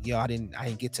and you like, yo, I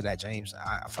didn't get to that, James.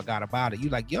 I forgot about it. You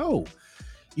like, yo,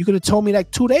 you could have told me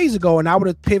like 2 days ago and I would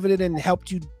have pivoted and helped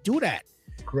you do that.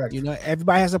 Correct. You know,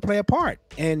 everybody has to play a part.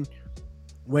 And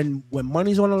when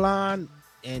money's on the line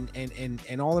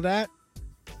and all of that,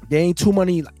 there ain't too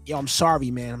many, yo, I'm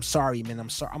sorry, man. I'm sorry.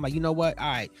 I'm like, you know what? All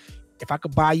right. If I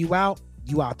could buy you out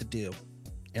the deal.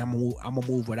 And I'm gonna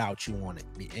move without you on it.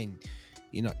 And,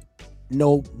 you know,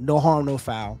 no harm, no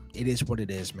foul. It is what it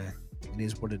is, man. It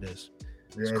is what it is.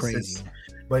 It's crazy.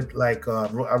 But like, I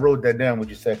wrote that down what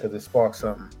you said because it sparked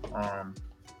something.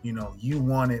 You know, you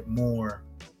want it more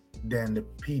than the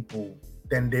people,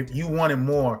 you want it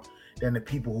more than the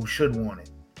people who should want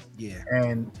it. Yeah.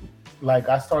 And like,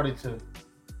 I started to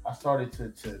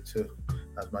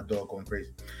that's my dog going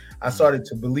crazy. I started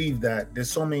to believe that there's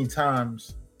so many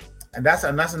times, and that's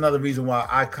another reason why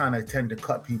I kind of tend to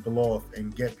cut people off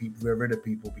and get rid of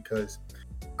people, because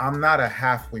I'm not a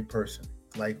halfway person.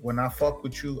 Like, when I fuck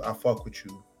with you, I fuck with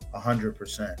you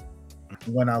 100%.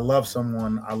 When I love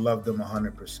someone, I love them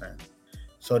 100%.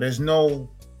 So there's no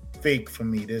fake for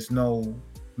me. There's no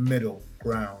middle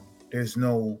ground. There's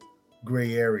no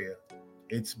gray area.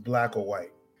 It's black or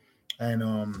white.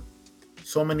 And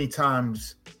so many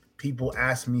times people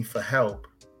ask me for help,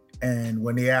 and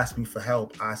when they ask me for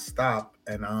help, I stop,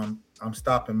 and I'm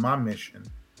stopping my mission,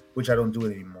 which I don't do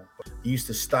it anymore. I used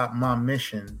to stop my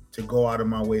mission to go out of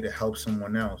my way to help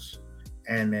someone else,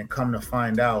 and then come to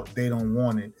find out they don't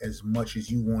want it as much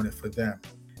as you want it for them.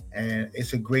 And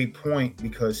it's a great point,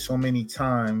 because so many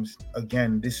times,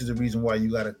 again, this is the reason why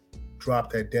you got to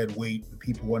drop that dead weight.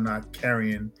 People are not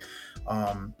carrying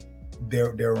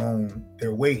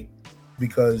their weight,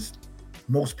 because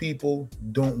most people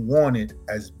don't want it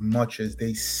as much as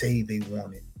they say they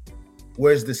want it.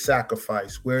 Where's the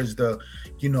sacrifice? Where's the,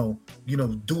 you know,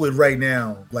 do it right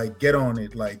now, like, get on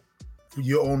it, like,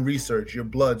 your own research, your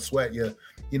blood, sweat,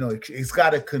 it's got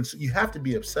to you have to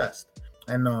be obsessed.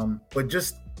 And but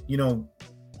just, you know,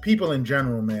 people in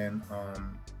general, man,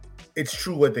 it's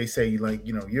true what they say. Like,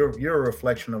 you know, you're a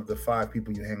reflection of the 5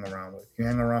 people you hang around with. You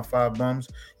hang around 5 bums,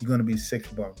 you're going to be the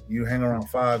 6th bum. You hang around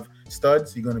 5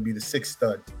 studs, you're going to be the 6th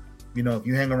stud. You know, if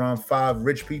you hang around 5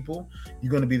 rich people,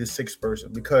 you're going to be the 6th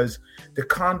person, because the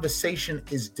conversation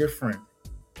is different.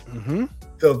 Mm-hmm.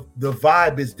 The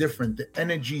vibe is different. The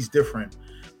energy is different.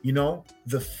 You know,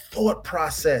 the thought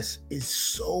process is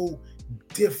so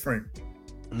different.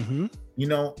 Mm-hmm. You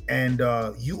know, and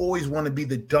you always want to be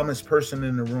the dumbest person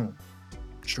in the room.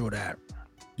 True that.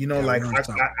 You know, like,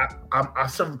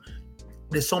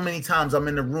 there's so many times I'm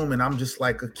in the room and I'm just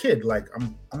like a kid. Like,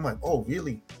 I'm like, oh,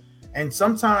 really? And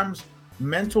sometimes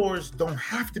mentors don't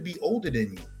have to be older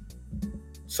than you.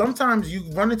 Sometimes you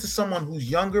run into someone who's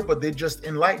younger, but they're just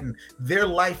enlightened. Their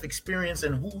life experience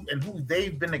and who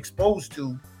they've been exposed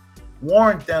to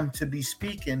warrant them to be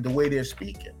speaking the way they're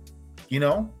speaking. You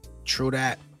know, True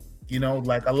that. you know,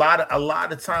 like a lot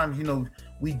of times, you know,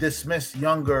 we dismiss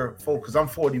younger folks, because I'm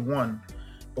 41,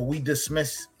 but we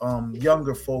dismiss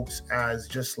younger folks as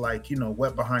just like, you know,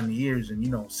 wet behind the ears and,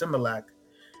 you know, Similac.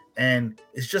 And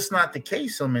it's just not the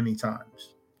case so many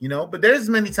times, you know. But there's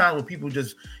many times where people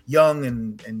just young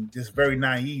and just very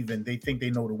naive and they think they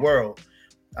know the world.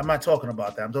 I'm not talking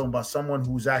about that. I'm talking about someone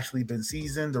who's actually been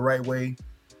seasoned the right way.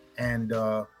 And,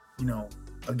 you know,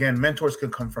 again, mentors can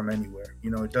come from anywhere.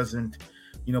 You know, it doesn't,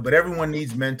 you know, but everyone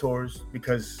needs mentors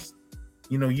because,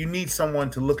 you know, you need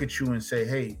someone to look at you and say,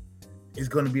 hey, it's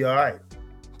going to be all right.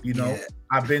 You know, Yeah.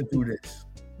 I've been through this.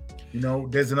 You know,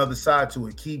 there's another side to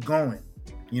it. Keep going.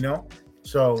 You know,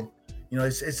 so, you know,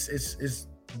 it's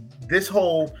this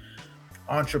whole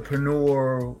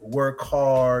entrepreneur, work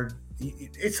hard.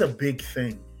 It's a big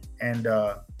thing. And,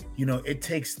 you know,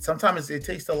 sometimes it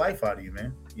takes the life out of you,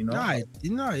 man. You know,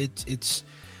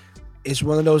 It's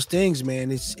one of those things,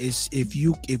 man. It's if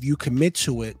you commit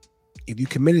to it, if you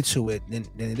committed to it, then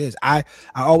it is. I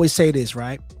always say this,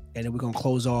 right? And then we're gonna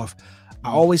close off.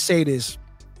 I always say this: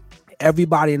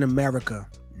 everybody in America,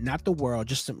 not the world,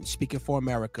 just speaking for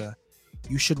America,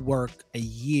 you should work a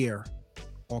year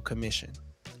on commission.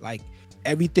 Like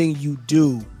everything you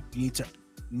do, you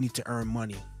need to earn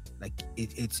money. Like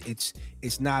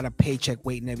it's not a paycheck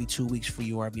waiting every 2 weeks for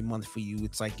you or every month for you.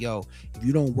 It's like, yo, if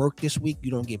you don't work this week,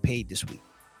 you don't get paid this week.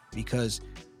 Because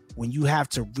when you have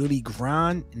to really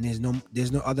grind and there's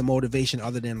no other motivation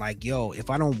other than like, yo, if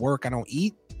I don't work, I don't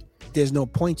eat. There's no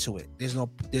point to it. There's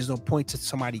no point to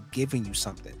somebody giving you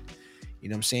something. You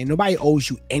know what I'm saying? Nobody owes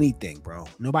you anything, bro.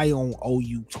 Nobody owe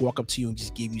you to walk up to you and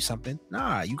just give you something.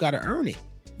 Nah, you got to earn it.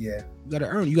 yeah, You got to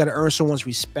earn. You got to earn someone's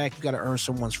respect. You got to earn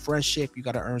someone's friendship. You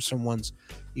got to earn someone's,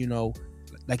 you know,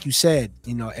 like you said,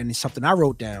 you know, and it's something I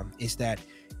wrote down is that,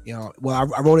 you know,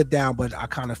 well, I wrote it down, but I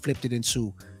kind of flipped it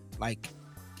into like,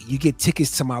 you get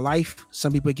tickets to my life.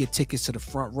 Some people get tickets to the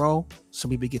front row.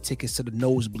 Some people get tickets to the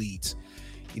nosebleeds.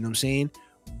 You know what I'm saying?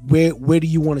 Where do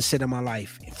you want to sit in my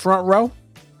life? In front row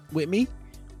with me?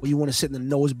 Or you want to sit in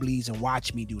the nosebleeds and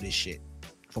watch me do this shit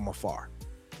from afar?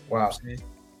 wow,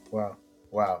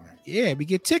 wow, man. Yeah, we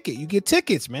get ticket. You get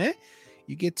tickets, man.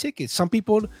 You get tickets. Some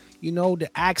people, you know, the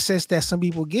access that some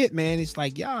people get, man, it's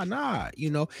like, yeah, nah. You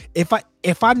know, if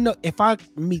I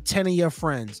meet 10 of your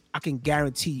friends, I can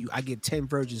guarantee you I get 10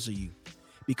 versions of you.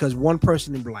 Because one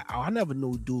person will be like, oh, I never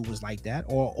knew dude was like that.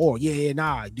 Or yeah,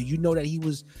 nah. Do you know that he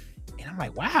was? And I'm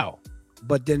like, wow.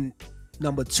 But then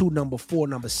number 2, number 4,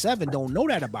 number 7 don't know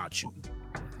that about you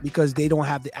because they don't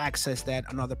have the access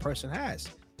that another person has.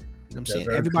 You know what I'm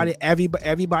saying?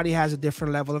 Everybody has a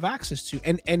different level of access to,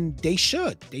 and they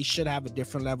should have a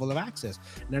different level of access.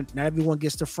 Not everyone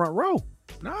gets the front row.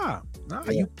 Nah.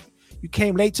 Yeah. You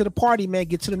came late to the party, man.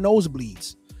 Get to the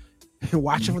nosebleeds.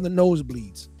 Watch it from the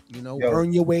nosebleeds. You know,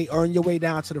 earn your way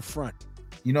down to the front.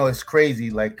 You know, it's crazy.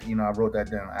 Like, you know, I wrote that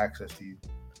down. Access to you.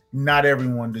 Not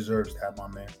everyone deserves that, my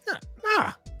man.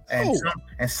 Nah.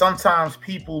 And sometimes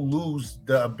people lose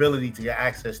the ability to get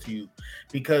access to you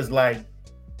because, like,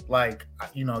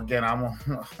 you know, again, I want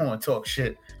to talk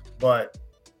shit, but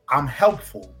I'm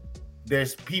helpful.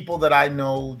 There's people that I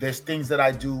know. There's things that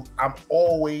I do. I'm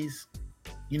always,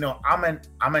 you know, I'm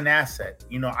an asset.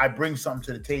 You know, I bring something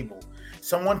to the table.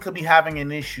 Someone could be having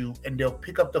an issue and they'll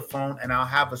pick up the phone and I'll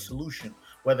have a solution.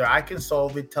 Whether I can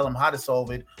solve it, tell them how to solve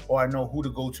it, or I know who to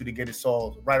go to get it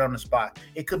solved right on the spot.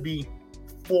 It could be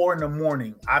 4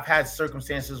 a.m. I've had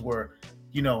circumstances where,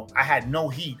 you know, I had no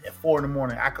heat at 4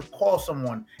 a.m. I could call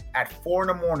someone at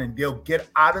 4 a.m. They'll get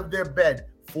out of their bed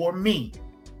for me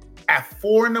at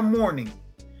 4 a.m.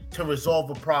 to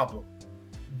resolve a problem.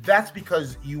 That's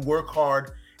because you work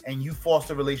hard and you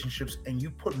foster relationships and you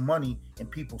put money in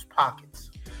people's pockets.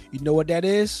 You know what that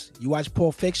is? You watch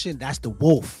Pulp Fiction? That's the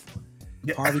wolf.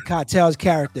 Yeah. Harvey Keitel's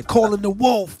character, calling the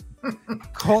wolf.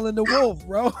 Calling the wolf,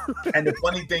 bro. And the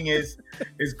funny thing is,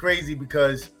 it's crazy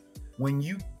because when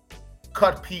you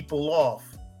cut people off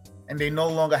and they no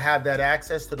longer have that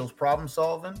access to those problem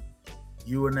solving,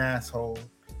 you an asshole.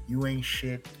 You ain't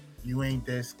shit. You ain't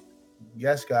this.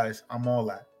 Yes, guys, I'm all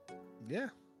that. Yeah.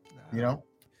 You know?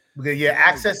 Because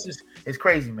access is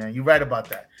crazy, man. You're right about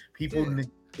that. People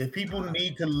if people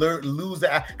need to lose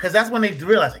that, because that's when they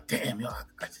realize, like, damn, yo,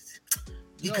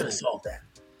 he could have solved that.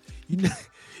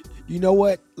 You know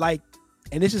what? Like,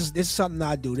 and this is something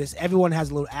I do. Everyone has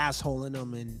a little asshole in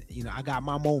them, and you know, I got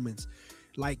my moments.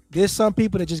 Like, there's some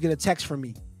people that just get a text from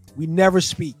me. We never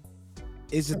speak.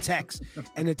 It's a text,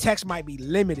 and the text might be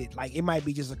limited. Like, it might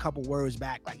be just a couple words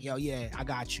back. Like, yo, yeah, I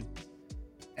got you.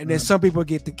 And then some people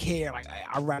get to care. Like,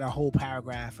 I write a whole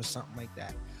paragraph or something like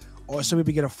that. Or some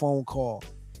people get a phone call.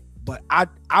 But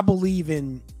I believe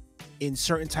in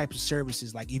certain types of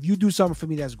services. Like if you do something for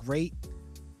me that's great,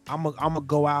 I'm gonna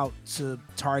go out to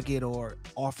Target or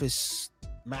Office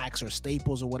Max or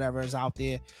Staples or whatever is out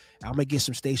there. I'm gonna get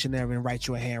some stationery and write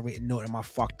you a handwritten note in my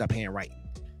fucked up handwriting.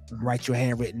 Write you a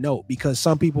handwritten note, because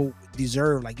some people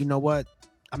deserve, like, you know what?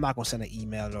 I'm not gonna send an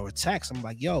email or a text. I'm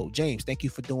like, yo, James, thank you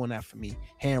for doing that for me.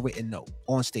 Handwritten note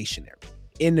on stationery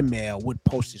in the mail with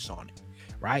postage on it,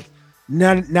 right?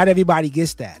 Not everybody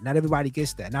gets that. Not everybody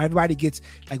gets,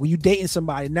 like, when you dating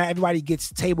somebody, not everybody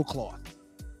gets tablecloth.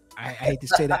 I hate to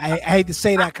say that. I hate to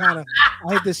say that kind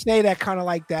of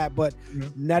like that, but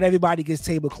not everybody gets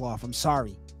tablecloth. I'm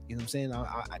sorry. You know what I'm saying?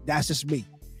 That's just me.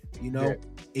 You know,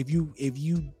 if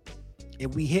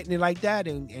we hitting it like that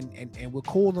and we're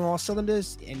cool on all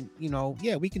cylinders, and you know,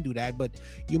 yeah, we can do that. But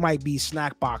you might be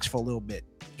snack box for a little bit,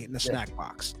 getting a snack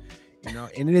box. You know,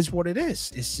 and it is what it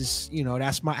is. It's just, you know,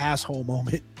 that's my asshole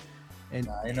moment. And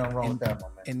ain't nothing wrong with that, man.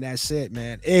 And that's it,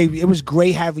 man. Hey, it was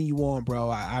great having you on, bro.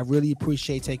 I really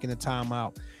appreciate taking the time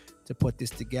out to put this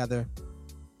together.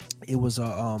 It was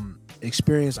a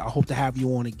experience. I hope to have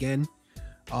you on again,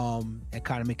 and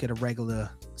kind of make it a regular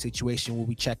situation where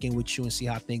we check in with you and see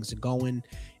how things are going,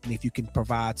 and if you can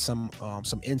provide some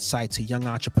insight to young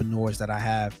entrepreneurs that I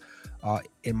have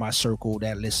in my circle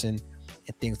that listen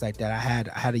and things like that. I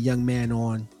had a young man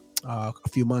on a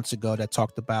few months ago that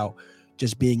talked about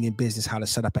just being in business, how to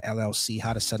set up an LLC,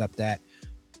 how to set up that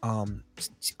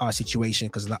situation,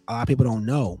 because a lot of people don't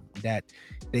know that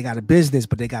they got a business,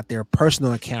 but they got their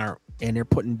personal account and they're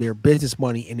putting their business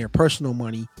money and their personal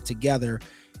money together.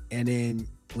 And then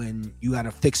when you got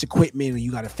to fix equipment or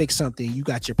you got to fix something, you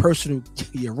got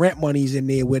your rent money's in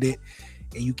there with it,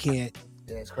 and you can't.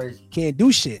 Yeah, it's crazy. Can't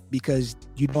do shit because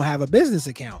you don't have a business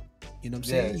account. You know what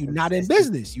I'm saying? You're not in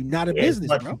business. You're not a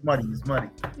business, bro. It's muddy. It's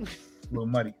a little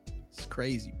muddy. It's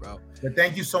crazy, bro. But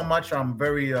thank you so much. I'm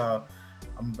very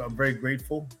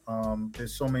grateful.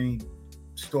 There's so many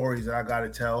stories that I got to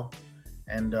tell,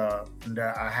 and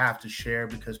that I have to share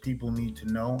because people need to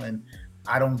know. And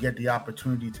I don't get the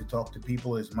opportunity to talk to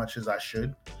people as much as I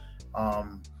should.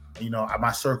 You know,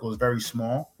 my circle is very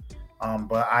small,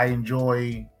 but I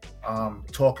enjoy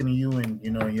talking to you and, you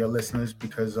know, your listeners,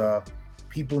 because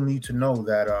people need to know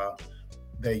that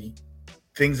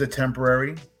things are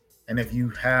temporary. And if you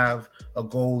have a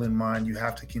goal in mind, you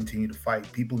have to continue to fight.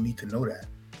 People need to know that,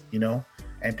 you know,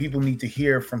 and people need to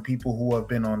hear from people who have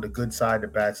been on the good side, the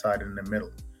bad side, and in the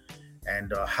middle,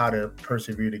 and how to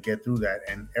persevere to get through that.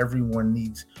 And everyone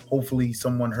needs, hopefully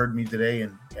someone heard me today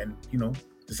and, you know,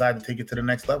 decide to take it to the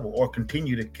next level or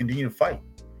continue to fight.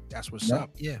 That's what's up.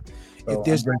 Yeah. So I'm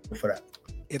grateful for that.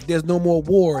 If there's no more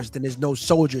wars, then there's no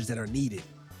soldiers that are needed.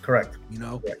 Correct. You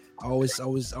know, Correct. I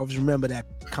always remember that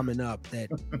coming up, that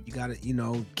you gotta, you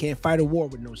know, can't fight a war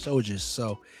with no soldiers.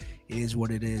 So it is what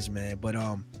it is, man. But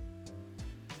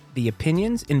the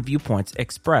opinions and viewpoints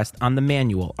expressed on the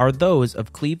manual are those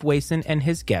of Cleve Wason and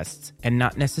his guests, and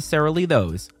not necessarily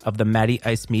those of the Matty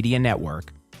Ice Media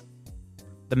Network.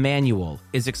 The manual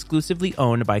is exclusively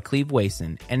owned by Cleve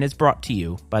Wason and is brought to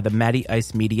you by the Matty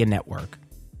Ice Media Network.